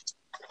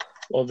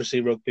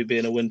 Obviously, rugby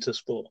being a winter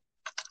sport.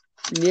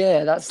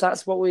 Yeah,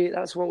 that's what we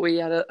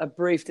had a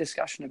brief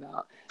discussion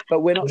about, but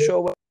we're not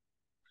sure.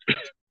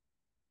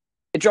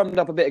 It drummed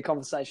up a bit of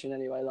conversation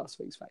anyway. Last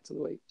week's Fact of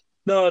the Week.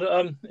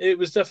 No, it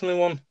was definitely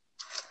one.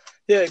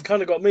 Yeah, it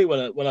kind of got me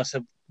when I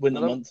said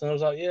winter month, and I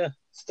was like, yeah,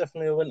 it's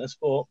definitely a winter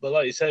sport. But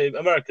like you say,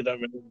 America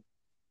don't really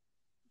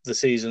the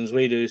seasons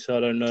we do, so I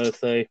don't know if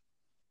they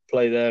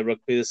play their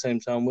rugby the same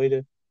time we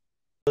do.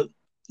 But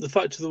the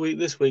Fact of the Week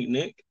this week,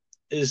 Nick,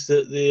 is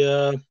that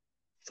the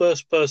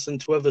first person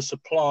to ever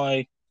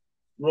supply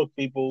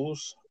rugby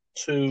balls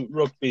to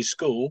rugby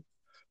school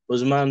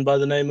was a man by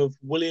the name of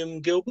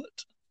William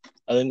Gilbert.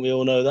 I think we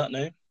all know that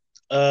name.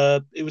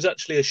 He was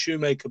actually a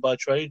shoemaker by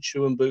trade,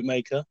 shoe and boot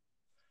maker,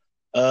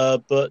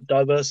 but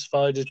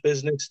diversified his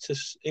business to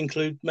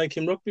include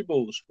making rugby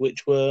balls,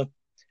 which were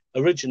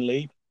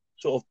originally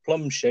sort of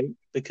plum-shaped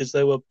because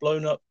they were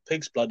blown up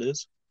pig's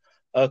bladders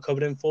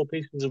covered in 4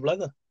 pieces of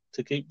leather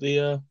to keep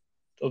the,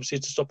 obviously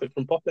to stop it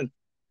from popping.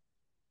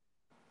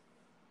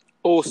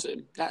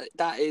 Awesome.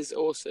 That is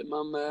awesome.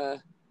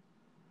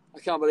 I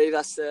can't believe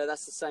that's the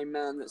same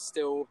man that's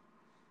still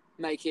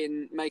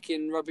making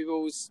rugby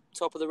balls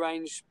top of the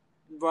range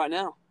right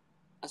now.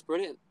 That's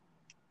brilliant.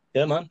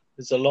 Yeah, man.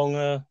 It's a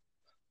long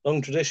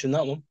tradition,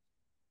 that one.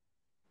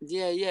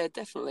 Yeah,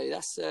 definitely.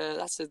 That's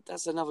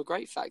another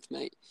great fact,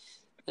 mate.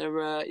 We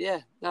were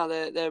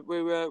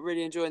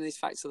really enjoying these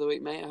facts of the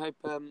week, mate. I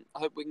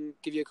hope we can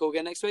give you a call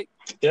again next week.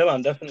 Yeah,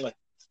 man, definitely.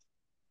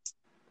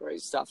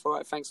 Great stuff. All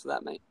right, thanks for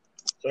that, mate.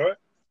 It's all right.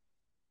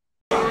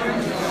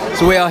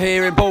 So we are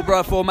here in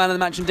Pulborough for Man of the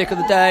Match and Dick of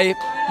the Day.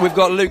 We've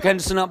got Luke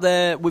Henderson up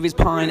there with his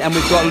pine, and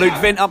we've got Luke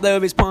Vint up there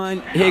with his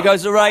pine. Here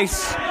goes the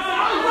race.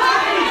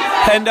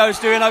 Hendo's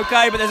doing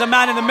okay, but there's a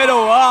man in the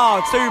middle. 2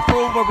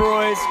 Pulborough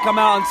boys come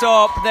out on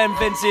top, then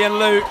Vinty and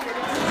Luke.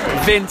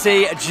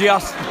 Vinty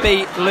just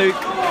beat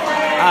Luke,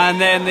 and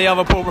then the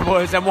other Pulborough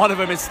boys, and one of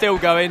them is still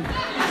going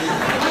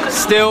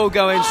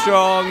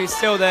strong. He's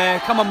still there.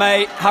 Come on,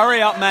 mate.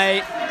 Hurry up,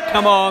 mate.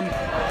 Come on.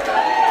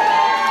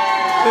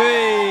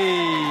 Hey.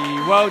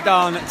 Well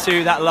done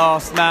to that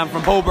last man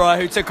from Pulborough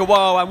who took a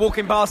while, and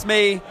walking past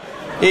me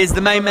is the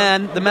main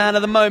man, the man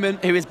of the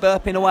moment, who is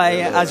burping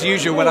away as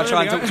usual when I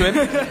try and talk to him.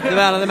 The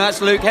man of the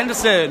match, Luke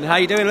Henderson. How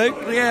you doing, Luke?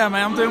 Yeah,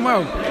 mate, I'm doing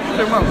well.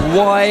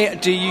 Why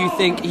do you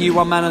think you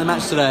won man of the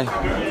match today?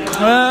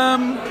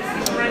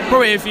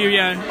 Probably a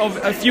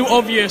few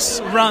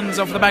obvious runs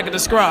off the back of the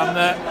scrum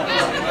that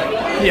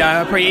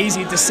are pretty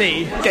easy to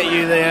see, get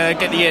you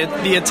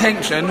the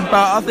attention. But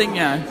I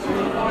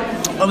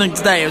think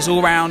today it was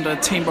all round a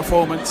team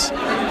performance.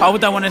 I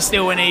don't want to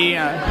steal any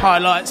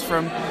highlights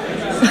from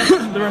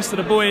the rest of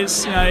the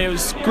boys. It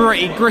was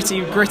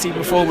gritty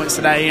performance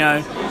today.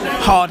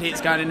 Hard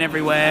hits going in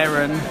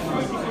everywhere, and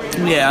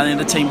I think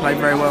the team played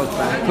very well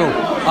today. Cool.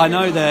 I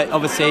know that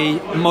obviously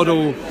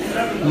model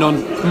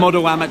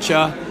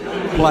amateur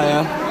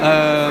player.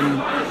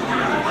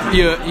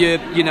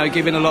 You're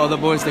giving a lot of the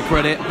boys the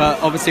credit,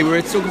 but obviously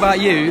we're here to talk about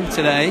you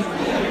today.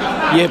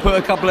 You put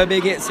a couple of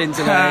big hits in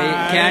today.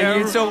 Can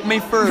you talk me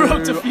through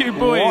rocked a few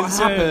boys, what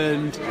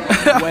happened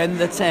when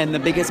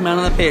the biggest man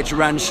on the pitch,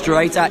 ran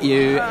straight at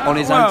you on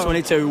his own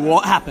 22?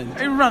 What happened?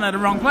 He ran at the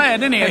wrong player,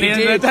 didn't he? At the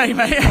end of the day,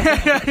 mate.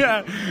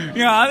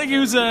 I think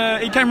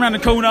he came around the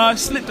corner,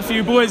 slipped a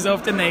few boys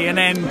off, didn't he? And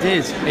then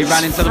he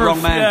ran into the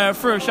wrong man. Yeah,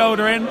 threw a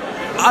shoulder in.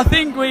 I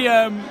think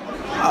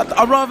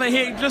I'd rather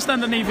hit just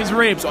underneath his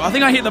ribs. I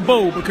think I hit the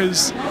ball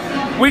because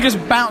we just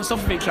bounced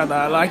off of each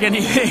other like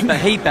anything.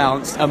 But he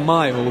bounced a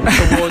mile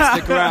towards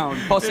the ground,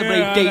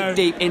 possibly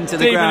deep into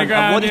the ground.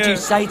 And what did you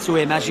say to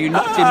him as you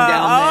knocked him down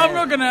there?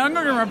 I'm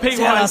not gonna repeat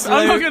what I said.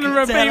 I'm not gonna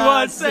repeat what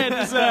I said.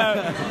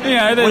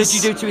 What did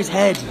you do to his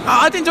head?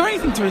 I didn't do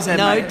anything to his head.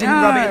 No, didn't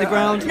rub it in the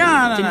ground.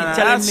 No. Didn't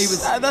tell him he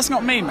was. That's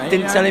not me, mate.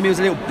 Didn't tell him he was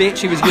a little bitch.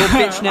 He was your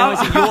bitch now.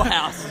 It's in your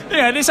house.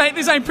 Yeah, this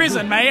ain't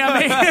prison, mate. I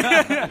mean,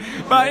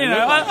 but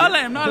I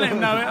let him know it.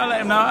 I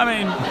let him know. I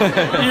mean,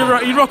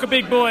 you rock a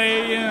big boy.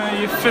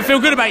 You feel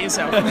good about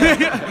yourself.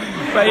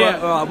 But yeah,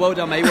 all right, well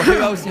done, mate. Well,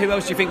 who else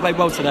do you think played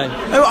well today?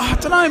 I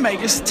don't know, mate.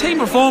 Just team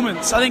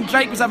performance. I think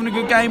Jake was having a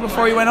good game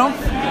before he went off.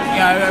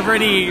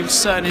 Really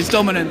asserting his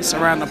dominance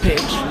around the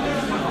pitch.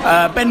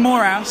 Ben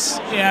Morehouse,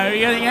 he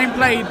ain't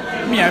played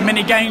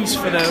many games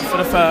for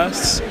the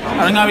firsts.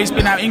 I know he's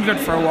been out of England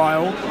for a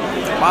while,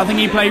 but I think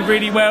he played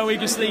really well. He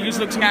just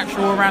looks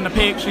natural around the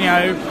pitch.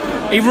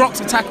 He rocks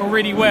a tackle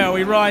really well.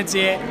 He rides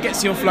it,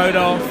 gets your float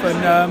off, and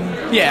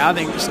I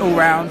think just all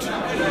round.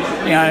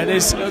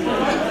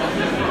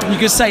 You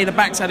could say the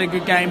backs had a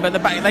good game, but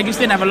they just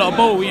didn't have a lot of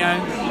ball.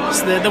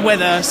 The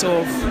weather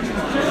sort of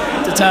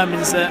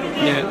determines that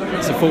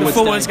it's a the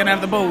forward's going to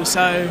have the ball.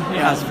 So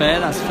that's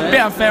fair. A bit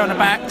unfair on the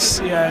backs.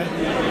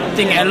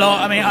 Didn't get a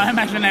lot. I mean, I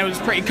imagine it was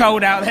pretty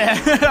cold out there.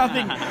 I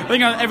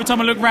think every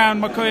time I look round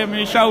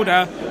my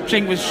shoulder,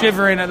 Chink was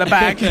shivering at the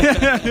back.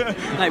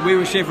 Mate, we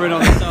were shivering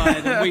on the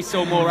side, and we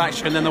saw more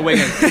action than the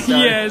wingers. So.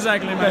 Yeah,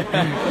 exactly, mate.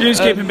 You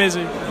just keep him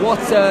busy. What?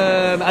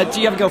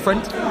 Do you have a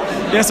girlfirend?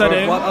 Yes, I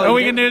do. Are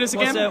we going to do this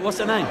again? What's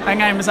her name? Her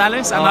name is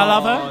Alice, and I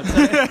love her.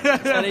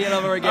 Tell her you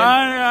love her again.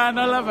 And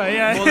I love her,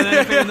 yeah. More than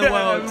anything in the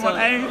world. More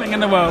than anything in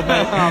the world,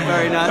 mate.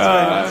 Very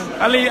nice,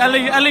 very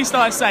nice. At least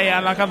I say it,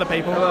 unlike other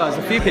people. Well,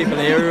 there's a few people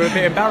here who are a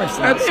bit embarrassed.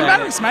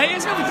 Embarrassed, mate.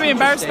 It's nothing to be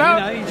embarrassed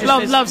about.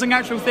 Love's a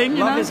natural thing,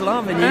 Love is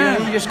love, and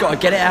you just got to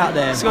get it out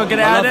there. Just got to get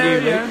it out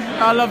there.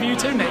 I love you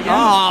too, Nick.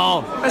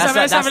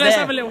 Let's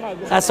have a little hug.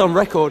 That's on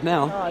record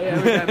now. Oh,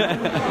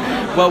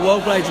 yeah, well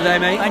played today,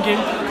 mate. Thank you.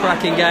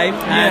 Cracking game.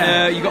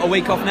 And you got a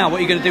week off now. What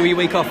are you going to do with your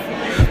week off?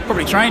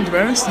 Probably train, to be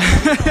honest.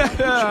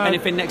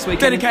 Anything next week?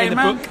 Dedicated in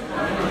the man. book?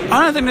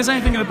 I don't think there's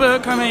anything in the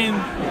book. I mean,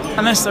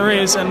 Unless there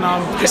is, and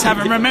I just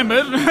haven't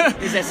remembered.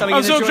 Is there something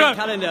in the joint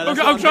calendar?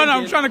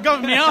 I'm trying to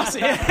govern my arse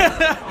here.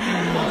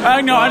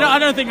 No, I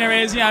don't think there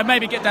is. Yeah,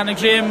 maybe get down the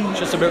gym.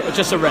 Just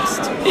a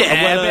rest.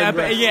 Yeah,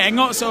 but yeah,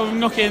 not sort of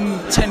knocking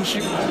 10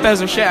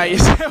 bells of shit at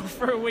yourself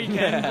for a weekend.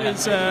 Yeah.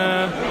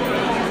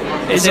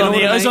 It's on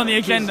the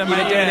agenda, mate.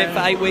 You've been doing it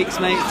for 8 weeks,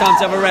 mate. It's time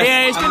to have a rest.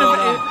 Yeah,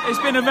 it's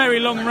been a very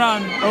long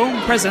run.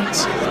 Oh,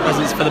 presents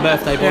for the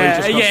birthday boy.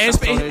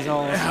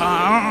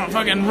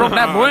 Fucking rock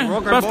that boy.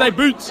 Birthday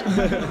boots.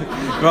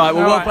 Right,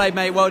 well, well played,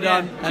 mate. Well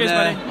done. Cheers,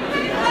 buddy.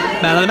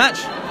 Man of the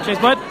match. Cheers,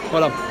 bud.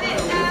 Well done.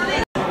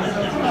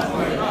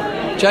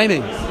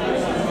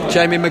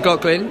 Jamie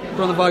McLaughlin,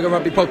 we're on the Vigo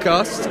Rugby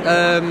podcast.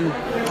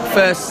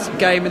 First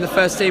game in the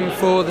first team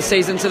for the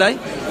season today.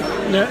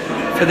 Yeah.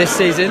 For this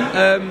season.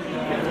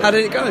 How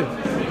did it go?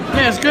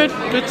 Yeah, it's good.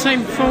 Good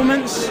team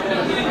performance.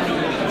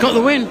 Got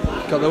the win.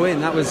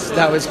 That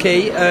was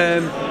key.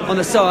 On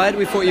the side,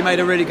 we thought you made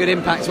a really good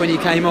impact when you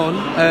came on.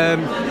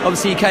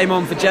 Obviously, you came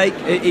on for Jake.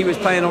 He was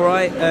playing all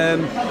right,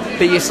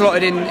 but you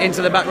slotted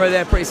into the back row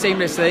there pretty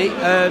seamlessly.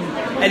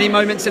 Any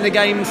moments in the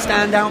game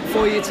stand out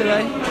for you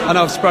today? I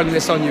know I've sprung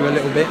this on you a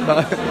little bit,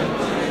 but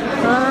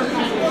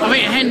I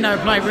think Hendo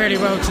played really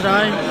well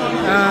today.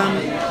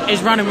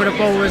 His running with the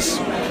ball was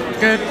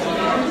good.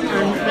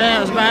 And yeah,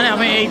 that was about it. I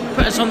mean, he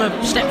put us on the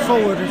step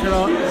forward, if you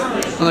like.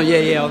 Oh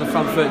yeah, on the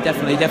front foot,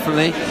 definitely.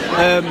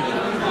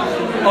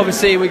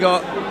 Obviously, we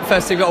got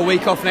a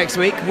week off next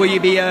week. Will you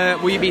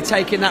be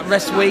taking that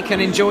rest week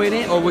and enjoying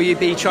it, or will you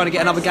be trying to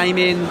get another game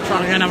in?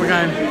 Trying to get another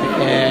game.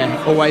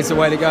 Yeah, always the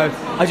way to go.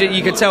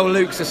 You could tell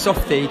Luke's a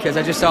softie because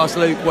I just asked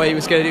Luke what he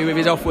was going to do with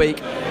his off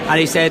week, and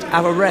he said,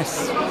 "Have a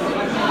rest."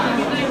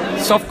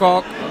 Soft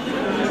cock.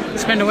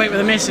 Spend a week with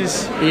the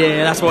missus.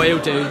 Yeah, that's what he'll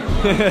do.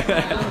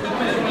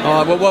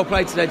 All right, well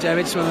played today,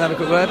 Jamie. Just want to have a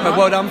quick word. But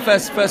well done,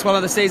 first one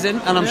of the season,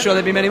 and I'm sure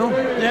there'll be many more.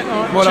 Yeah,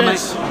 all right. Well done, mate.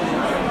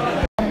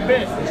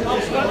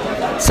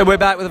 So we're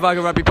back with the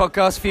Vigo Rugby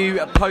podcast. A few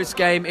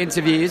post-game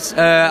interviews.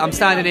 I'm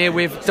standing here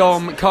with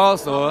Dom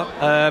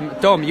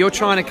Carslaw. Dom, you're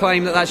trying to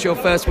claim that that's your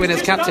first win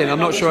as captain. I'm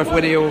not sure if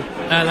Winnie will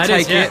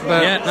take it,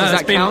 but does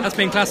that count? That's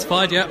been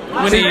classified, yeah.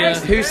 Winnie,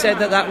 who said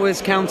that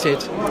was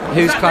counted?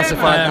 Who's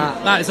classified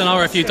that? That is an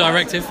RFU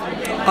directive.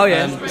 Oh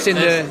yeah, it's in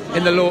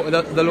the law,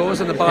 the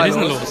laws and the bylaws. It is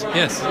in the laws,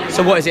 yes.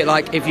 So what is it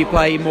like? If you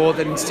play more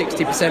than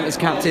 60% as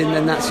captain,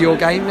 then that's your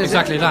game, is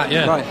exactly it? That,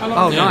 yeah. Right.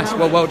 Oh, yeah. Nice.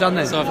 Well done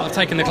then. So I've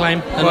taken the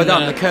claim. Well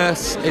done. The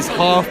curse is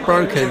half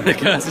broken. The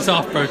curse is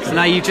half broken. So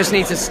now you just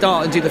need to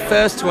start and do the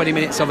first 20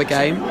 minutes of a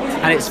game,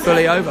 and it's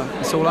fully over.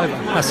 It's all over.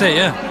 That's it.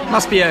 Yeah.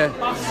 Must be a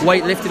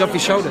weight lifted off your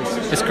shoulders.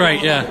 It's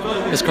great. Yeah.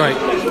 It's great.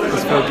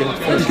 It's feel good.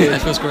 It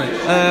feels great.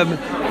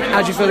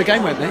 How do you feel the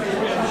game went, mate?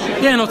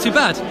 Yeah, not too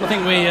bad. I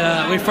think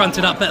we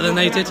fronted up better than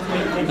they did.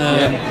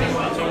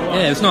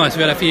 Yeah, it was nice.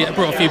 We had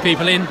brought a few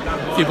people in,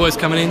 a few boys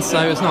coming in,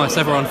 so it was nice.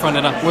 Everyone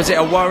fronted up. Was it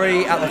a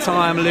worry at the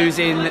time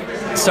losing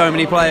so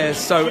many players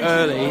so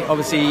early?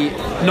 Obviously,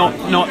 not.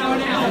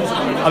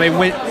 I mean,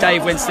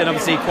 Dave Winston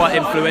obviously quite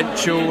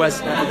influential as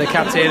the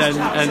captain,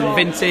 and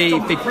Vinty,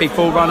 big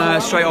ball runner,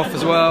 straight off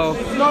as well.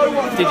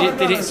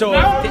 Did it sort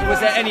of? Was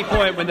there any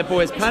point when the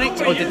boys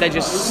panicked, or did they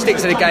just stick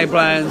to the game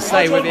plan,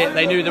 stay with it?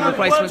 They knew the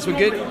replacements were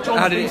good.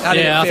 How did it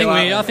feel?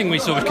 I think we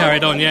sort of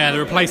carried on. Yeah, the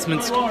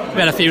replacements. We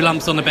had a few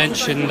lumps on the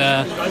bench, and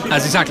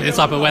that's exactly the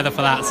type of weather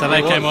for that. So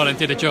they came on and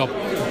did a job.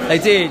 They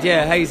did,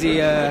 yeah. Hazy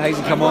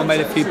come on,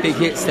 made a few big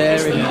hits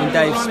there in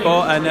Dave's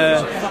spot, and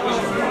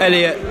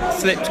Elliot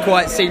slipped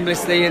quite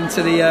seamlessly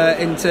into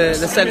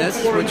the centres,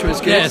 which was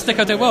good. Yeah,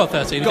 Sticko did well,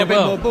 13. Got a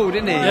bit more ball,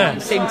 didn't he? Yeah.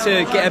 Seemed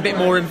to get a bit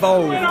more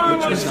involved,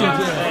 which was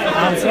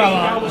nice.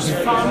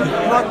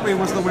 Rugby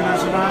was the winner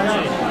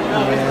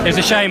today. It was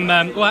a shame.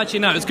 Well, actually,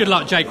 no. It was good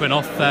luck. Jake went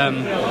off.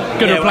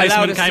 Good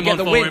replacement came on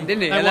for him.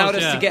 Didn't it? Allowed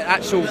us to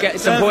get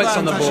some points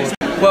on the board.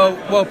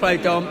 Well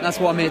played, Dom. That's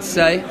what I'm here to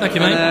say. Thank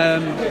you, mate.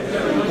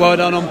 And, well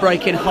done on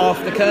breaking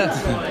half the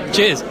curse.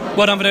 Cheers.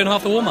 Well done for doing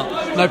half the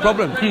warm-up. No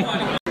problem.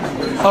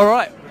 All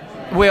right,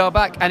 we are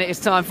back, and it is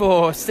time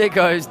for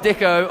Sticko's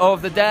Dicko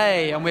of the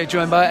Day, and we're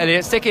joined by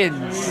Elliot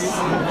Stickins.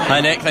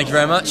 Hi, Nick. Thank you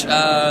very much.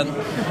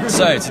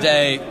 So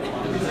today,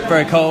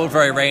 very cold,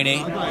 very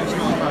rainy,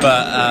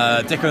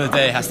 but Dicko of the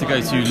Day has to go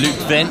to Luke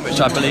Vint,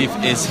 which I believe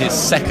is his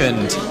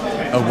second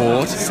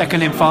award.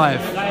 Second in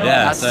 5.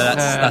 Yeah, so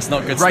that's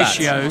not good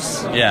ratios.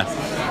 Stats.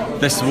 Yeah.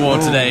 This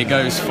award today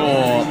goes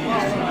for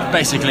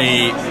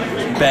basically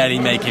barely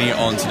making it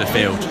onto the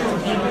field.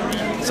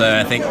 So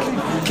I think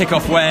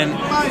kick-off went,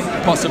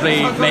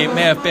 possibly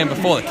may have been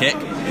before the kick,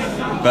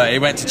 but he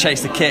went to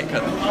chase the kick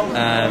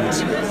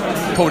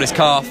and pulled his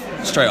calf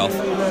straight off.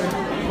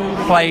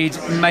 Played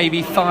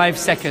maybe 5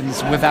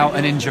 seconds without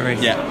an injury.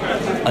 Yeah,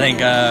 I think.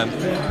 Well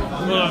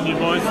done, you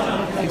boys.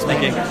 Thanks,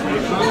 Nicky.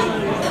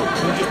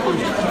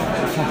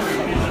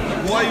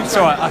 It's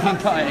alright, I can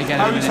cut it again.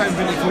 How are you saying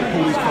Vinny couldn't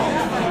pull his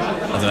calf?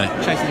 I don't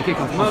know. Chasing the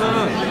kick-off.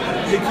 No.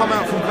 He come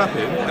out from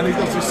clapping and he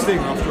does his sting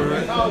after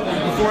it.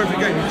 Before every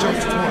game he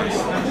jumps twice.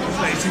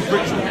 It's his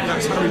ritual.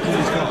 That's how he pulls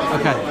his calf.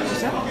 Okay.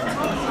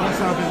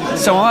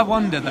 So I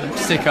wonder though,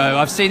 Sicko,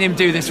 I've seen him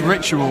do this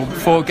ritual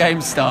before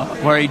games start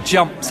where he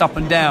jumps up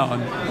and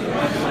down.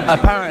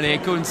 Apparently,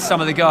 according to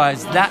some of the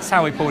guys, that's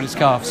how he pulled his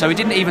calf. So he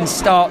didn't even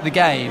start the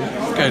game.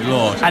 Good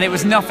lord. And it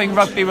was nothing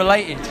rugby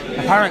related.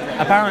 Apparently,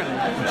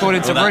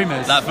 according to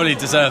rumours. That fully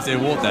deserves the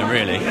award then,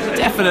 really.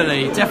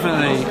 Definitely.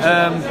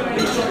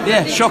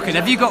 Yeah, shocking.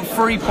 Have you got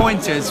 3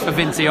 pointers for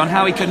Vinty on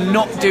how he can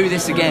not do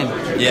this again?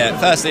 Yeah,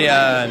 firstly,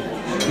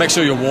 make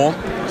sure you're warm,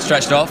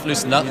 stretched off,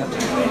 loosened up.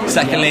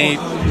 Secondly,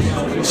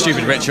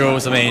 stupid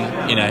rituals, I mean,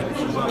 you know,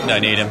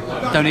 don't need them.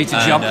 Don't need to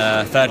jump.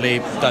 Thirdly,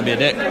 don't be a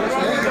dick.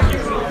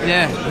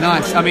 Yeah,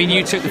 nice. I mean,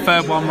 you took the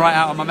third one right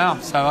out of my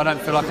mouth, so I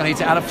don't feel like I need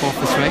to add a fourth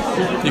this week.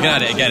 You can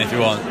add it again if you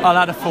want. I'll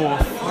add a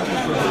fourth.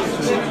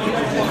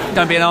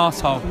 Don't be an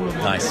arsehole.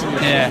 Nice.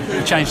 Yeah,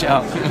 we changed it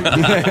up.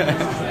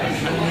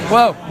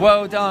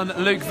 Well done,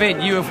 Luke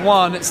Vint. You have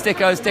won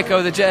Sticko's Dicko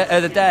of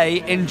the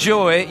day.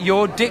 Enjoy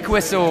your dick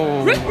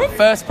whistle.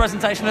 First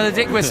presentation of the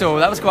dick whistle.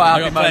 That was quite a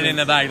happy moment. I've got plenty in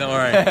the bag, don't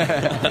worry.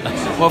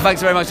 Well,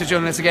 thanks very much for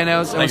joining us again,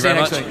 Els. Thank you very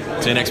much.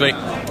 See you next week.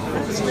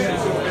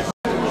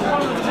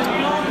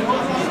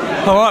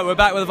 Alright, we're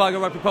back with the Vigo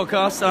Rugby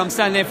Podcast, and I'm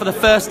standing here for the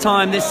first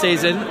time this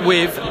season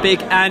with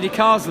big Andy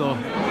Carswell.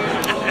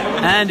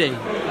 Andy,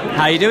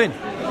 how you doing?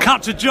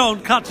 Cut to John.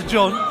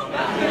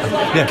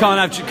 Yeah. Can't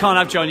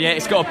have John yet.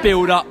 It's got to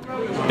build up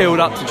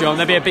to John.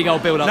 There'll be a big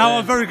old build up. No, there.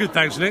 I'm very good,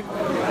 thanks, Nick.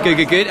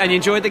 Good. And you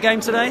enjoyed the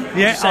game today?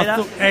 Yeah, I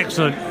thought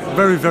excellent.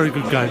 Very, very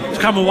good game. To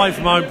come away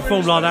from home,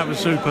 perform like that was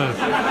superb.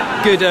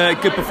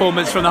 Good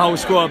performance from the whole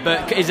squad.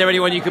 But is there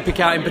anyone you could pick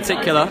out in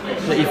particular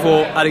that you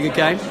thought had a good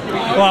game?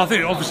 Well, I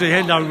think obviously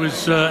Hendo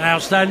was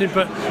outstanding,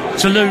 but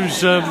to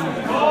lose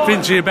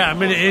Vinci about a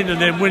minute in and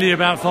then Winnie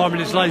about 5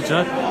 minutes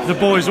later, the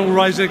boys all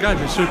raised their game.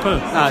 It's superb.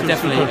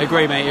 Definitely. Superb.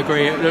 Agree, mate.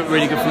 Agree. It looked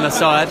really good from the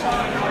side.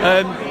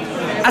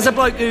 As a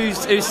bloke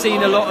who's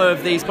seen a lot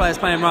of these players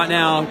playing right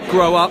now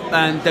grow up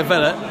and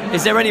develop,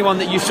 is there anyone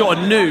that you sort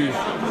of knew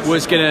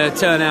was going to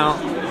turn out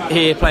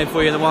here playing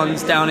for you, the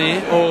ones down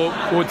here,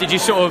 or did you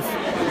sort of,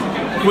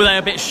 were they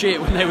a bit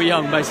shit when they were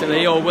young,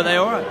 basically, or were they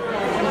all right?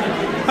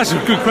 That's a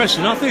good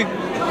question. I think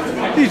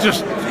you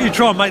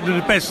try and make them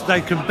the best they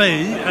can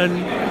be,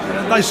 and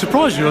they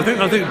surprise you. I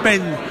think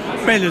Ben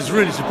has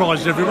really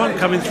surprised everyone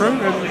coming through,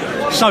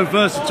 and so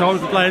versatile, he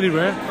can play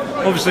anywhere.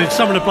 Obviously,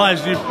 some of the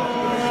players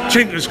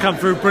Chink has come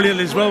through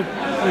brilliantly as well,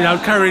 you know,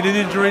 carrying an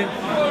injury,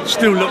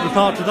 still looked the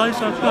part today,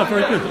 so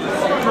very good.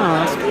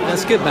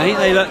 That's good, mate.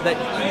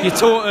 You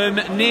taught them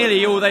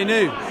nearly all they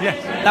knew. Yeah.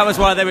 That was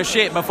why they were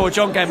shit before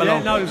John came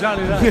along. Yeah, no,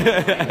 exactly that.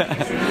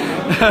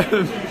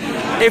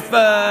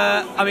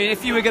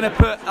 If you were going to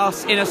put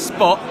us in a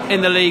spot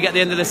in the league at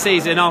the end of the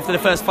season after the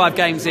first 5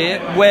 games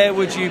here, where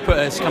would you put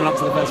us coming up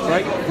to the first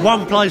break?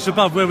 One place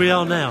above where we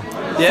are now.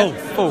 Yeah,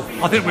 fourth.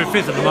 I think we're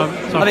 5th at the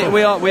moment. So I think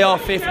we are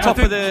 5th, top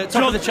of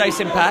the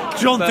chasing pack.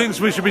 John thinks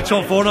we should be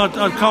top 4, and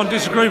I can't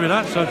disagree with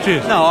that. So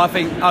cheers. No, I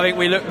think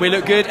we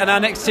look good. And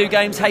our next 2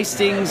 games,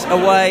 Hastings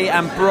away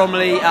and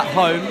Bromley at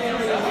home.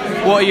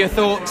 What are your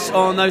thoughts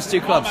on those 2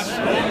 clubs?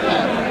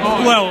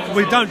 Well,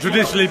 we don't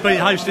traditionally beat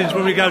Hastings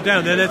when we go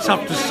down there. They're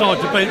tough to side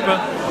to beat, but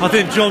I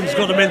think John's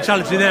got the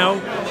mentality now.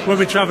 When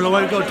we travel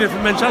away, we've got a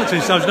different mentality,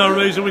 so there's no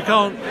reason we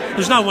can't.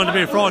 There's no one to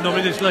be frightened of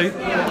in this league.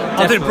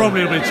 I think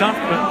Bromley will be tough,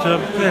 but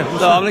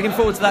so I'm looking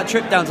forward to that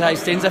trip down to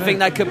Hastings. I think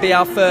that could be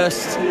our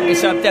first.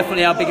 It's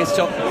definitely our biggest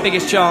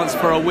chance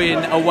for a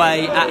win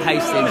away at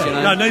Hastings. You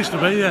know, that needs to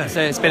be. Yeah. So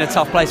it's been a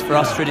tough place for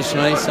us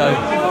traditionally. So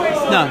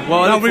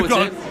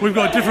we've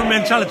got a different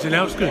mentality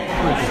now. It's good.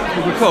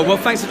 Cool. Well,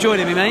 thanks for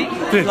joining me, mate.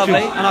 Cheers, Lovely,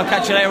 cheers. and I'll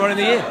catch you later on in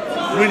the year.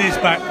 Winnie's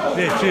back.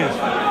 Yeah. Cheers.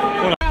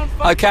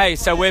 Okay,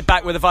 so we're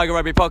back with the Vigo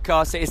Rugby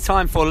Podcast. It is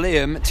time for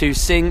Liam to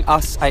sing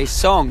us a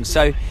song.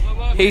 So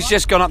he's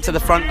just gone up to the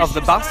front of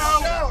the bus.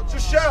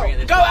 Just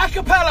shout. Go a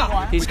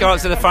cappella. He's gone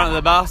up to the front of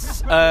the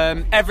bus.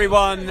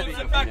 Everyone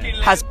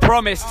has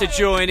promised to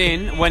join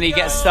in when he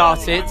gets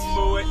started.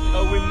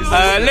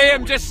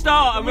 Liam, just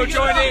start and we'll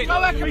join in.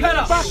 Go a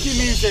cappella. Backing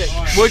music.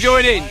 We'll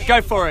join in.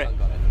 Go for it.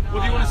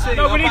 What do you want to sing?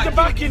 No, we need the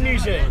backing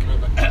music.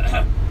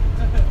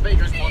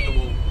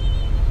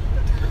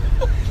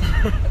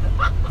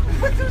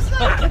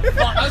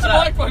 That's a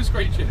microphone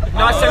screeching.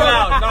 Nice and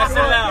loud.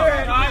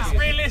 Nice,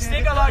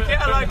 realistic. I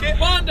like it.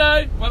 One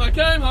day, when I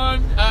came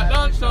home at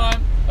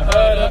lunchtime, I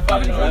heard a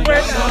funny voice.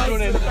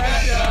 One of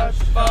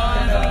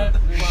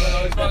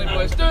those funny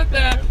boys stood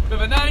there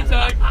with a name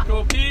tag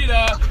called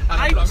Peter.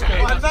 A name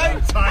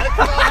tag?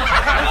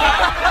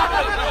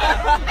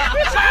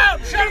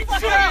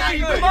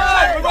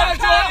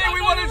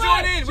 We want to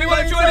join in.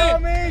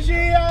 She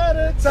had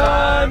a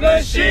time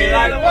machine. I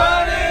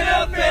wanted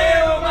to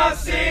feel my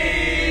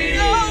scene.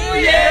 Oh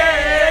yeah.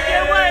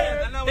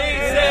 He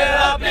said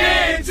I've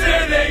been to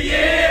the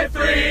year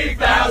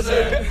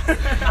 3000.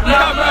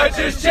 Not much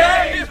has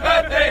changed,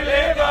 but they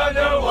live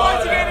underwater. Why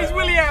is he getting his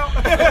willy out?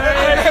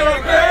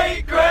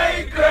 Great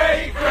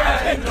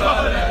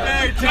granddaughter.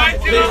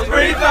 It's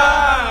free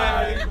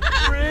time.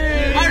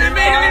 I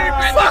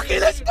remember. Fuck it,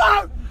 let's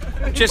go.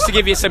 just to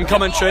give you some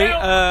commentary,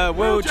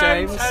 Will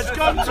James has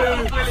gone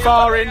too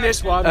far in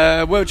this one.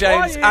 Will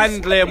James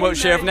and Liam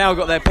Wiltshire have now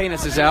got their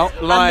penises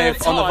out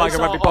live on the Vigo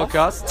Rugby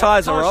podcast.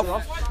 Ties are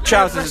off,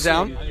 trousers are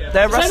down.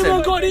 They're Has wrestling.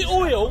 anyone got any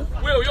oil?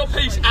 Will, your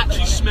piece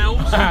actually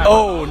smells.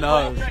 Oh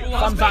no!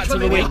 Fun fact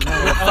of the week.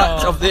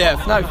 Fact of the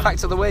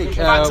fact of the week.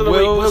 Fact of the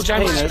week. Will Will's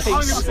James'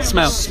 penis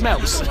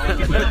smells.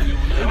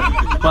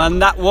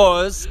 And that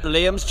was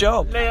Liam's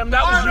job. Liam,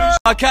 that was you.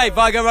 Okay,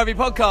 Vigo Rugby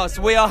podcast.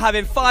 We are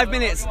having 5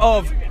 minutes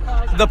of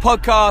the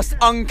podcast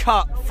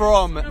uncut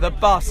from the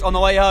bus on the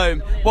way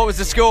home. What was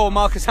the score,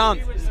 Marcus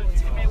Hunt? He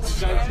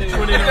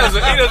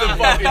doesn't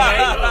fucking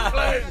know.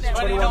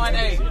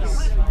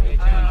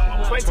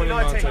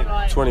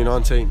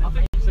 2019.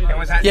 It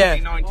was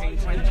actually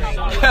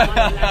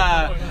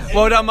 1920.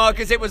 Well done,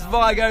 Marcus. It was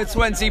Vigo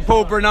 20,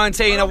 Pulborough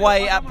 19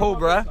 away at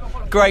Pulborough.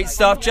 Great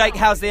stuff. Jake,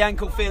 how's the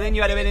ankle feeling?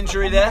 You had a bit of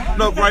injury there.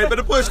 Not great, but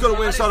the boys got to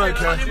win, so I don't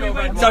care.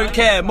 Don't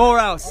care.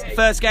 Morehouse,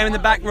 first game in the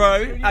back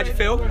row. How'd you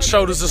feel?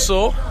 Shoulders are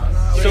sore.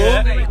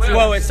 Sore?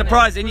 Well, it's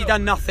surprising you've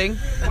done nothing. So,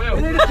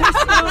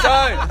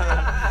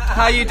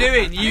 how you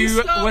doing?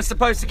 You were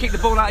supposed to kick the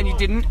ball out and you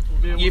didn't.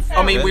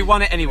 We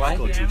won it anyway.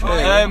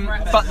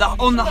 But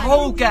on the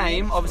whole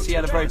game, obviously you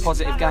had a very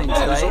positive game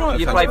today.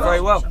 You played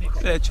very well.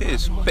 Yeah,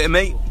 cheers. Bit of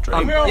meat.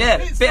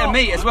 Bit of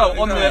meat as well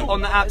on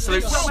the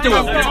absolute stool. 2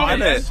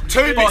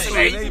 bits of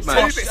meat.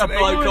 Tossed a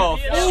bloke off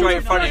straight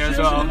in front of you as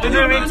well.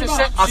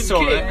 I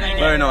saw it.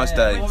 Very nice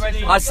day.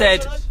 I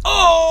said,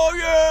 "Oh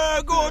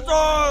yeah,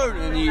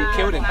 Gordon," and you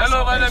killed him.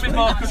 Hello, my name is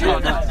Marcus.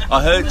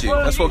 I heard you.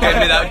 That's what gave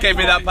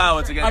me that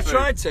power to get through.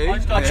 I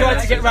tried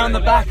to get round the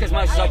back as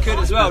much as I could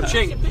as well.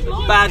 Chink,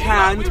 bad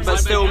hand, but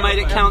still made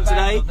it count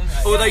today.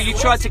 Although you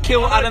tried to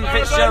kill Adam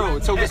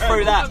Fitzgerald. Talk us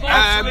through that.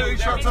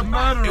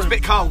 It was a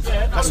bit cold.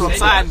 That's what I'm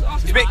saying.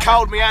 It was a bit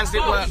cold. My hands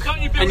didn't work.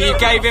 And you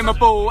gave him a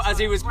ball as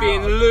he was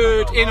being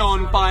lured in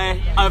on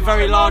by a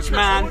very large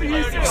man.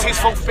 It's his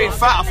fault for being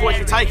fat. I thought he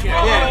could take it.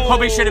 Yeah,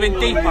 probably should have been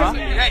deeper.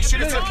 Yeah, he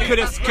should have took it.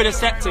 Could have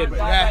stepped him.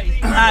 Yeah.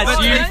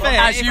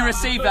 As you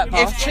received that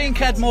pass. If Chink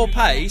had more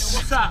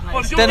pace,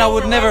 then I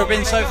would never have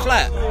been so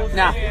flat.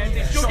 Nah.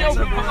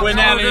 We're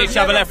nailing each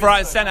other left, right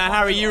and centre.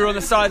 Harry, you were on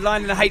the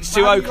sideline in the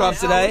H2O club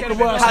today.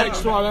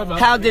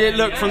 How did it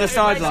look from the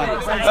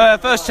sideline?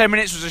 First 10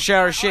 minutes was a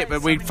shower of shit,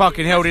 but we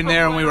fucking held in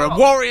there and we were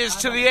warriors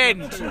to the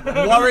end.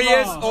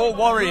 Warriors or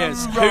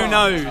warriors? Who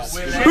knows?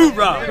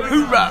 Hoorah!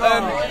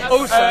 Hoorah!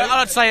 Also,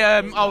 I'd say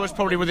I was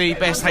probably with the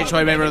best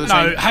HO member of the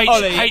team. H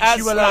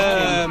you were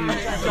lacking.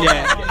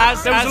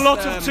 There was a lot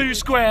of 2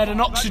 squared and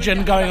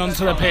oxygen going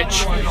onto the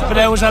pitch, but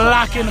there was a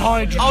lack in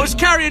hydrogen. I was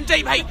carrying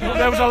deep heat.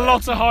 There was a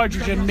lot of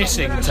hydrogen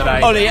missing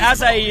today. Ollie,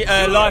 as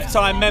a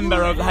lifetime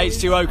member of the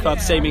H2O club,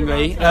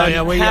 seemingly,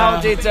 how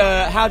do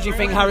you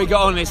think Harry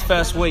got on his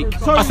first week?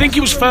 I think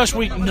it was first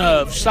week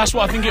nerves. That's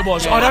what I think it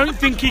was. I don't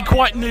think he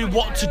quite knew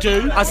what to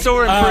do. I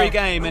saw him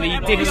pre-game and he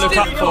didn't look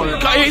up for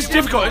it. It's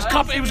difficult.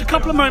 It was a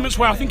couple of moments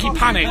where I think he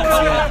panicked,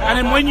 and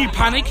then when you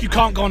panic, you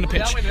can't go on the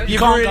pitch.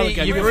 You've really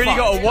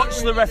got to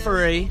watch the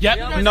referee.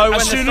 Yep. Know when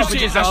as soon the as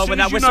stoppages are. When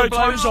that whistle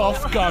blows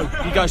off, go.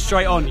 You go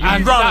straight on.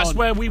 And that's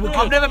where we were good.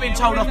 I've never been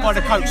told off by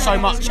the coach so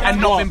much and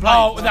not been played.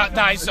 Oh,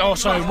 that is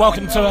also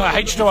welcome to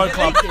H2O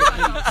club.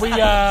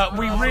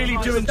 We really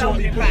do enjoy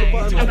it.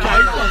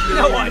 Okay. We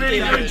really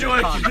enjoy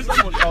it.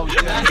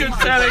 Good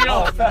telling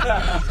off.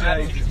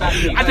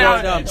 And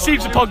now it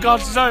seems the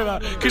podcast is over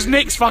because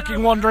Nick's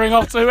fucking wandering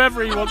off to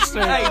whoever he wants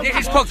to. Hey,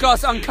 this is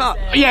podcast uncut.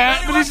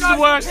 Yeah, but this is the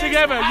worst thing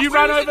ever. You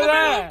ran over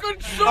there.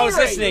 I was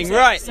listening.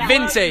 Right,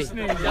 Vinty.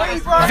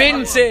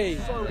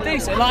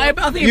 Decent. Like,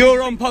 I think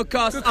you're on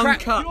podcast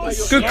uncut.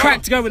 Good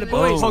crack to go with the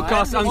boys.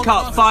 Podcast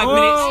uncut. 5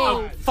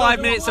 minutes. 5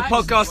 minutes of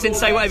podcasting.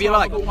 Say whatever you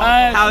like.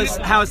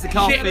 How's the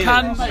calf feeling?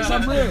 It's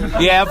unreal.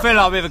 Yeah, I feel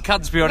like a bit of a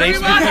cunt, to be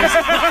honest.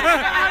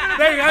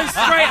 There you go.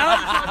 Straight up.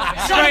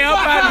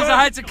 Because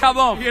I had to come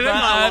off.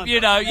 Exactly.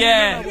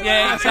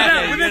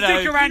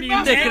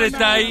 Dick of the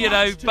day,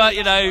 but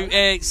it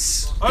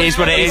is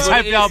what it is.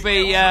 Hopefully I'll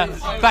be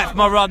back for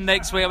my run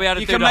next week.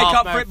 You can make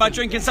up for it by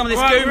drinking some of this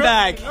goon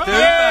bag. Goo.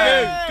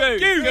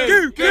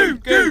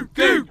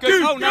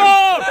 Oh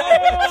no!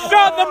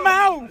 Shut the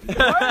mouth!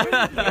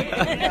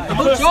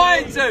 I'm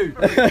trying to.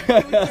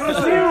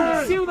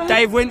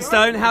 Dave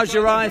Winstone, how's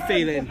your eye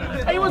feeling?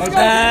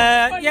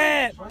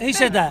 Yeah, he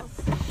said that.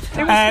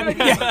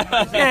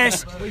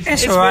 Yes,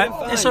 it's all right.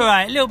 It's all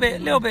right. A little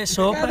bit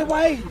sore. But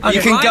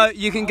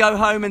you can go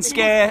home and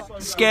scare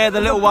the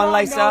little one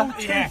later.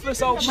 Yeah.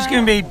 She's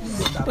going to be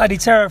bloody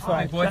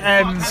terrified.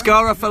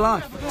 Scar her for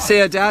life. See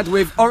her dad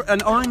with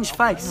an orange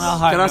face.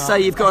 Can I say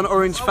you've got an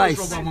orange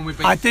face?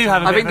 I do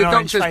have. I think the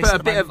doctor's put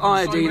a bit of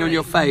iodine on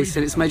your face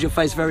and it's made your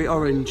face very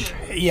orange.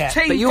 Yeah,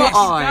 but your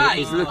eye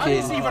is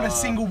looking. Even a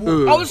single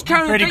wall. I was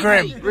pretty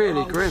grim.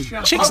 Really grim.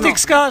 Chicks stick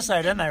scars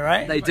though, don't they?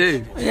 Right? They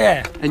do.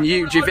 Yeah. And do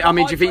you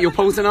think you'll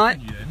pull tonight?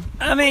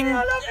 I mean,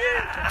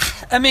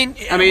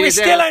 we're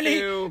still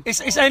only.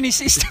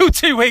 It's still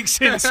 2 weeks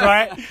since,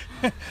 right?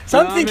 So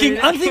I'm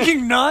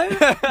thinking no.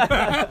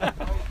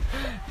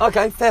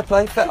 Okay, fair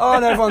play. Oh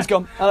no, everyone's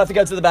gone. I'll have to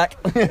go to the back.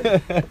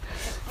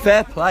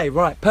 Fair play.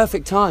 Right,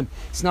 perfect time.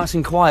 It's nice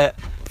and quiet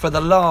for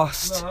the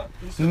last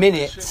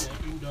minute.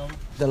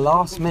 The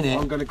last minute.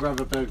 I'm going to grab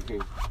a Burger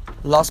King.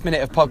 Last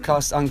minute of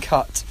podcast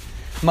uncut.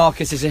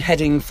 Marcus is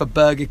heading for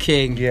Burger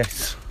King.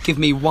 Yes. Give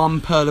me one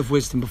pearl of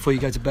wisdom before you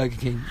go to Burger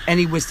King.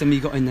 Any wisdom you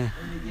got in there?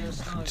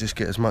 Just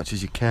get as much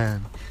as you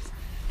can.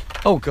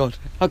 Oh God.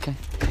 Okay.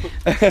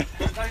 Don't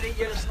eat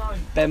yellow snow.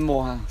 Ben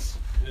Morehouse.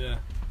 Yeah.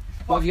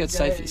 What have you got to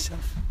say for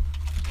yourself?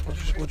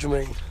 What do you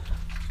mean?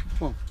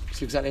 Well,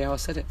 it's exactly how I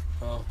said it.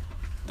 Oh,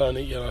 don't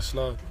eat yellow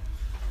snow.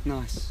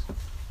 Nice.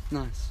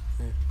 Nice.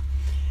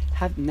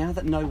 Yeah. Now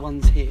that no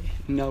one's here,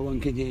 no one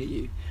can hear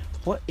you,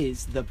 what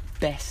is the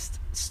best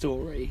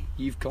story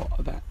you've got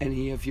about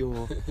any of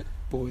your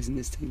boys in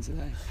this team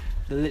today?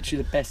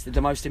 Literally the best,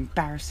 the most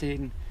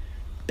embarrassing,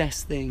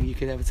 best thing you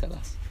could ever tell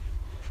us.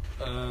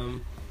 I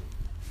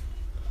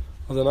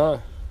don't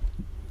know.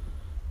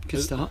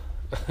 Good start.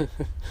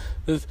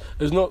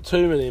 There's not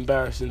too many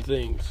embarrassing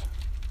things.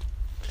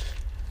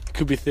 It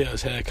could be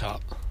Theo's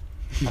haircut.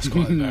 That's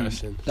quite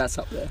embarrassing. That's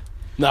up there.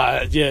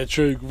 No, yeah,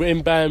 true.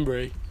 In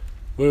Banbury,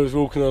 we was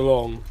walking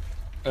along,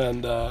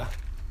 and there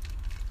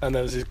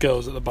was these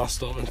girls at the bus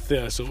stop, and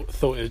Theo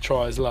thought he'd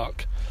try his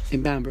luck.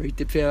 In Banbury,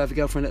 did Theo have a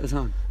girlfriend at the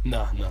time?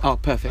 No. Oh,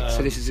 perfect.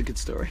 So this is a good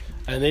story.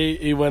 And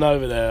he went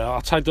over there. I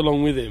tagged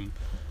along with him.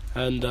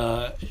 And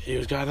he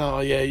was going, oh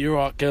yeah, you're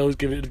right, girls,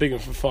 giving it the big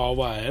one from far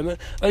away. And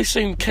they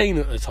seemed keen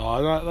at the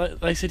time.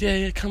 They said,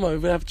 yeah, come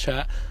over, have a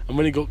chat. And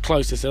when he got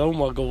close, they said, oh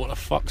my God, what the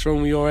fuck's wrong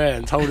with your hair?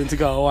 And told him to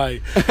go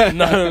away.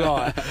 No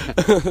lie.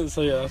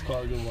 So yeah, that's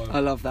quite a good one. I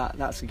love that.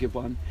 That's a good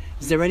one.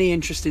 Is there any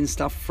interesting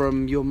stuff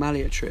from your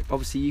Malia trip?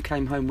 Obviously, you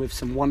came home with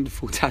some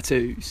wonderful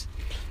tattoos.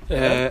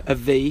 Yeah. A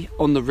V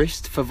on the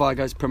wrist for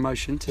Vigo's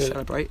promotion to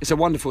celebrate. It's a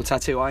wonderful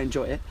tattoo. I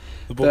enjoy it.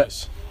 The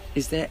boys.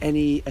 Is there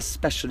any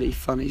especially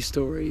funny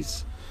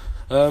stories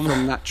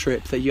from that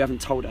trip that you haven't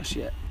told us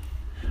yet?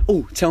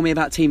 Oh, tell me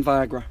about Team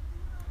Viagra.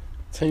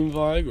 Team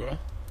Viagra?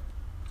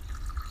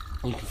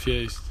 I'm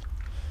confused.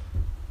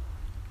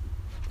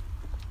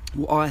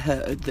 Well, I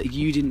heard that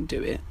you didn't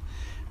do it,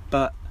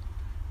 but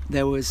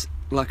there was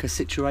like a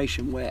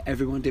situation where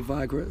everyone did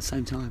Viagra at the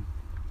same time.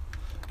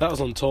 That was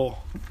on tour.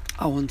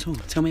 Oh, on tour.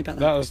 Tell me about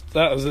that.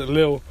 That was at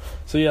Lille.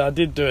 So yeah, I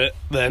did do it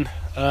then.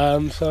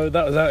 So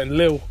that was out in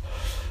Lille.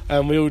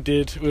 And we were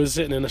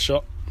sitting in a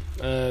shop,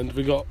 and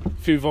we got a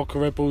few vodka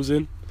Red Bulls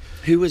in.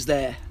 Who was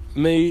there?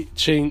 Me,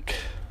 Chink,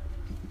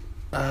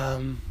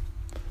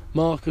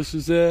 Marcus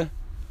was there.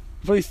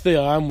 Probably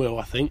Theo and Will,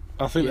 I think.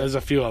 There's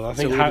a few others.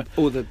 I think so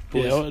all the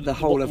boys, the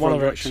whole of One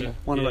Direction.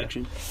 One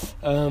Direction.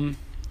 And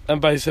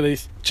basically,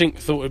 Chink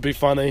thought it'd be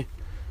funny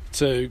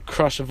to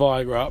crush a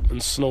Viagra up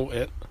and snort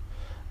it,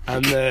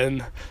 and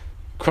then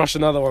crush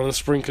another one and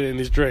sprinkle it in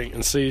his drink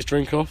and see his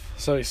drink off.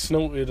 So he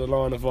snorted a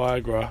line of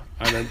Viagra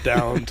and then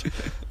downed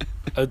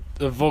a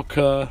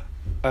vodka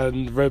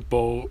and Red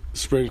Bull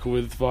sprinkled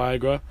with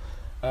Viagra.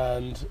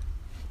 And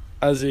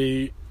as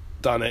he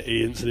done it,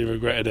 he instantly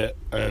regretted it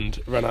and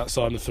ran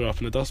outside and threw up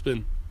in the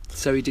dustbin.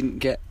 So he didn't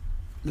get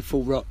the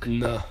full rock?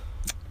 No.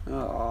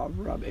 Oh,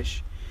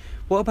 rubbish.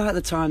 What about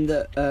the time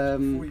that...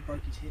 Before he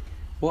broke his hip.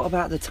 What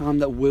about the time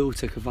that Will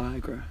took a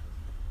Viagra?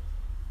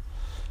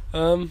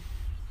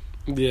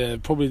 Yeah,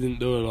 probably didn't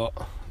do a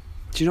lot.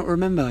 Do you not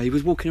remember? He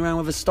was walking around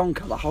with a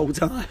stonker the whole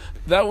time.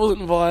 That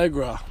wasn't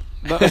Viagra.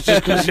 That was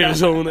just because he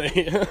was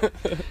horny.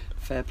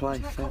 Fair play,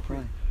 fair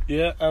play.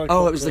 Yeah.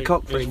 Oh, it was the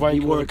cock ring. He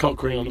wore a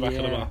cock ring on the back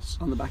of the bus.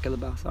 On the back of the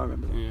bus, I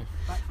remember that. Yeah.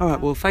 All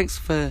right, well, thanks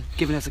for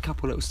giving us a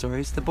couple little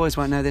stories. The boys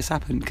won't know this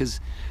happened because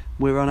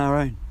we're on our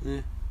own.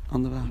 Yeah.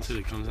 On the bus. Until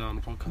it comes out on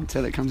the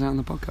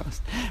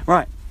podcast.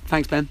 Right,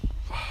 thanks, Ben.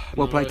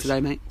 Well played worries.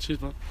 today, mate. Cheers,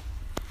 man.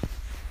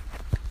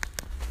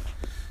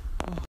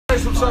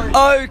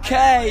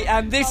 Okay,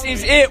 and this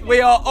is it. We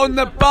are on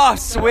the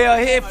bus. We are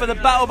here for the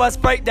Battle Bus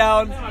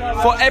Breakdown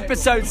for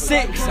episode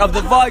 6 of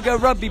the Vigo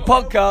Rugby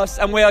podcast,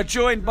 and we are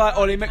joined by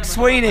Ollie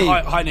McSweeney.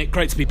 Hi Nick,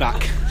 great to be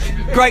back.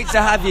 Great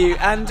to have you.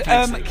 And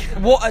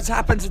what has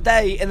happened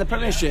today in the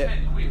Premiership?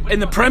 In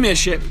the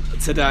Premiership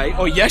today,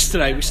 or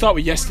yesterday, we start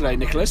with yesterday,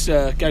 Nicholas.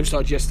 Game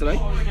started yesterday.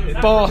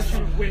 Bath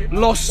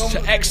lost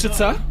to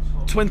Exeter.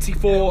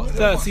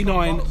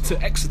 24-39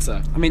 to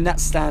Exeter. I mean,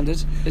 that's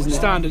standard, isn't it?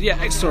 Standard,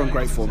 yeah. Exeter on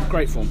great form.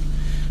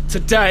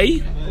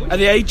 Today, at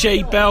the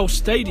AJ Bell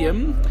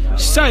Stadium,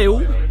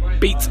 Sale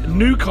beat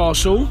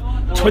Newcastle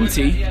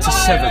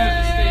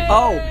 20-7.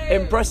 Oh,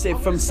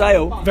 impressive from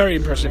Sale. Very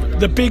impressive.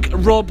 The big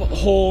Rob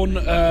Horn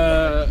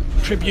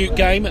tribute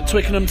game at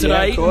Twickenham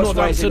today. Yeah, course,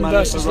 Northampton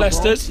versus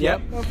Leicester.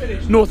 Yep.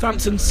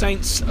 Northampton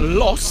Saints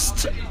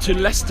lost to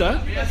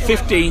Leicester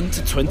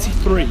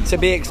 15-23. To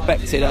be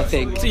expected, I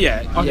think.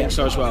 I think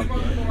so as well.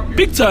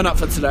 Big turn up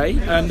for today,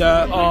 and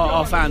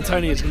our fan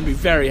Tony is going to be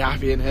very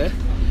happy in here.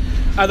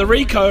 At the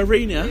Ricoh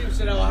Arena,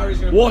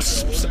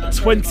 Wasps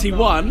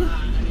 21,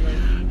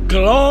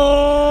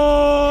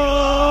 Gloucester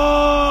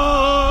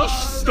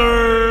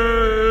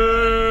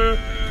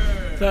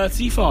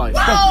 35.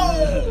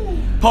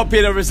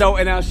 Popular result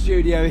in our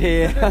studio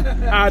here.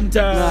 And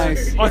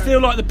Nice. I feel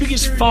like the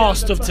biggest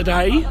fast of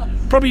today,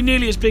 probably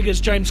nearly as big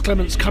as James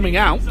Clements coming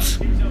out.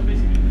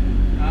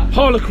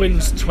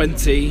 Harlequins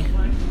 20,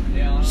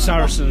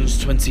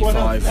 Saracens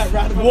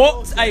 25.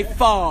 What a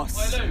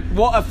farce!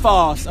 What a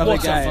farce of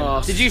What a game! a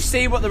farce. Did you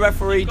see what the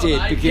referee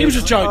did? Because, It was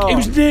a joke. It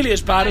was nearly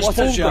as bad as what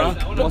a joke.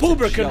 Pulborough, but What a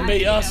Pulborough couldn't joke.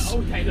 beat us.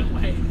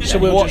 So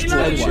we'll What just a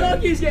walk joke.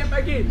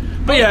 away.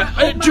 But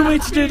yeah, do you want me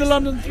to do the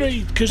London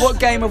 3? What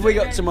game have we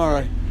got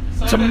tomorrow?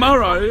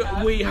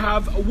 Tomorrow we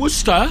have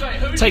Worcester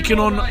taking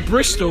on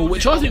Bristol,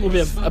 which I think will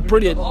be a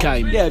brilliant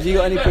game. Yeah, have you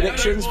got any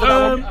predictions for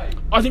that one?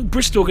 I think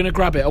Bristol are going to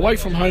grab it away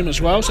from home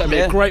as well, so it'll be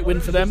a great win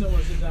for them.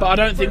 But I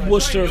don't think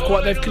Worcester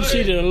they've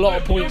conceded a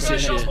lot of points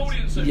this year.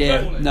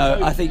 Yeah, no,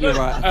 I think you're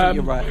right. I think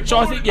you're right. So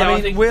I think, yeah,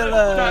 I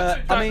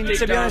mean,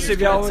 to be honest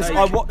with you,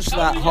 I watched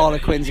that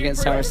Harlequins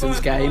against Saracens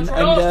game, and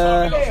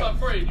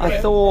I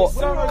thought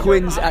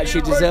Quins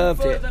actually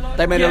deserved it.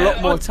 They made a lot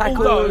more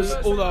tackles.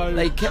 Although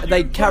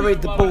they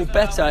carried the ball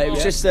better. It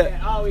was just that,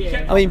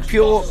 I mean,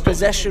 pure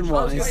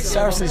possession-wise,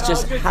 Saracens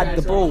just had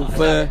the ball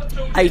for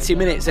 80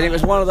 minutes, and it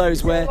was one of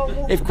those where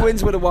if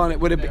Quins would have won,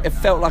 it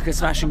felt like a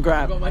smash and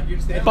grab.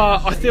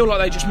 But I feel like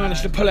they just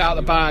managed to pull it out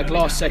of the bag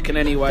last second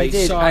anyway. They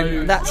did, so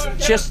and that's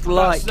just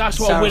like that's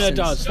what Saracens. a winner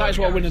does. That is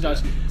what a winner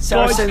does.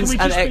 Saracens Guys, can we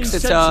and just be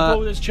Exeter.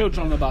 sensible? There's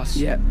children on the bus.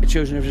 Yeah, the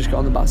children have just got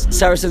on the bus.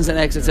 Saracens and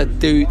Exeter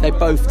they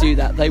both do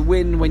that. They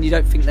win when you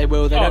don't think they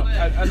will.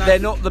 They're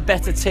not the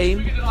better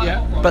team,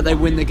 but they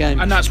win the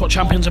game. And that's what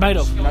champions are made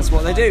of. That's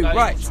what they do.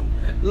 Right.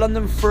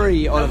 London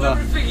 3, Oliver.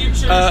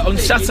 On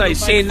Saturday,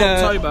 6th of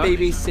October.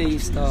 BBC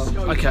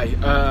style. Okay.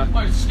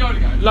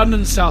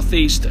 London South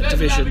East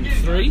Division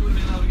 3,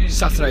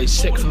 Saturday,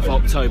 6th of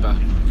October.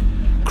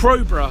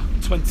 Crowborough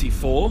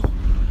 24,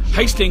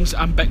 Hastings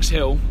and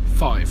Bexhill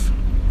 5.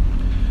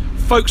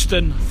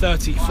 Folkestone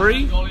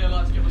 33,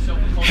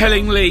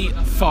 Hellingly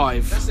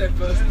 5.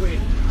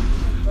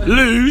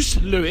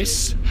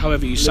 Lewis,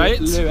 however you say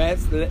it,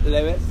 Lewis.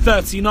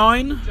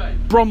 39,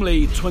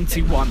 Bromley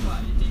 21.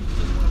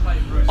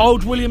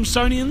 Old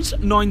Williamsonians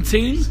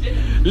 19,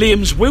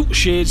 Liam's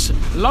Wiltshire's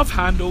Love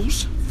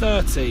Handles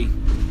 30.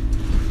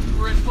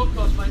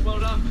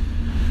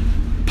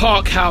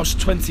 Park House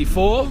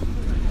 24,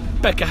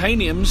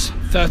 Beckahanians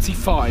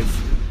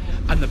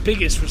 35. And the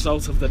biggest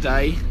result of the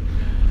day,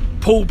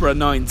 Pulborough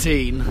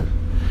 19,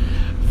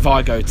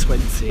 Vigo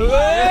 20.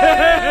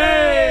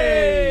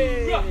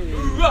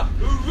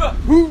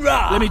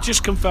 Let me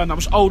just confirm, that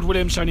was Old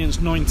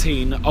Williamsonians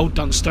 19, Old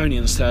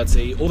Dunstonians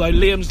 30, although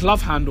Liam's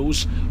Love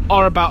Handles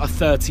are about a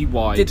 30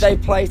 wide. Did they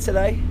play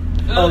today?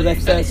 Oh, they're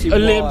 30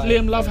 wide.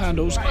 Liam Love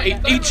Handles,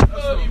 each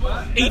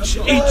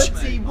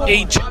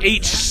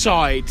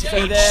side.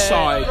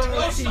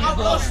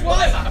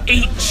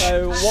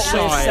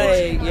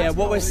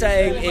 What we're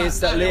saying is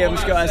that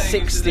Liam's got a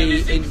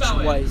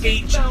 60-inch waist.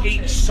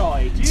 Each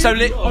side. So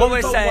what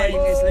we're saying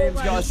is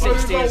Liam's got a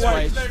 60-inch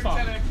waist.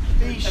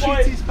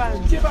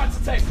 You're about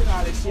to text it,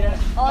 Alice, yeah?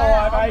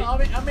 Alright,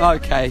 mate.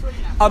 Okay.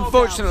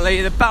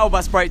 Unfortunately, the battle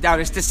bus breakdown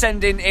is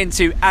descending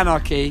into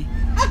anarchy.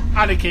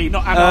 Anarchy,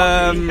 not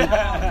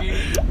anarchy.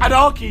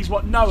 Anarchy is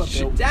what Noah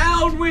built.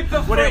 Down with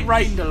the when it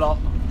rained a lot.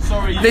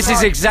 Sorry. This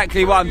is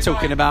exactly what I'm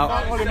talking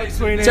about.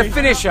 To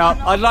finish up,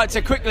 I'd like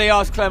to quickly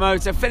ask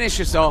Clemo to finish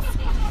us off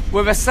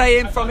with a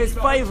saying from his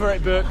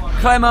favourite book.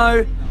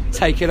 Clemo,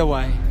 take it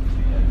away.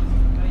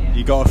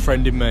 You got a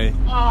friend in me.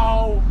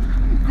 Oh,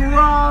 grow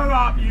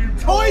up, you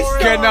Toy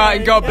Story. Good night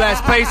and God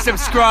bless. Please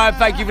subscribe.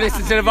 Thank you for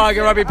listening to the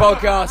Vigo Rugby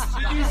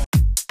Podcast.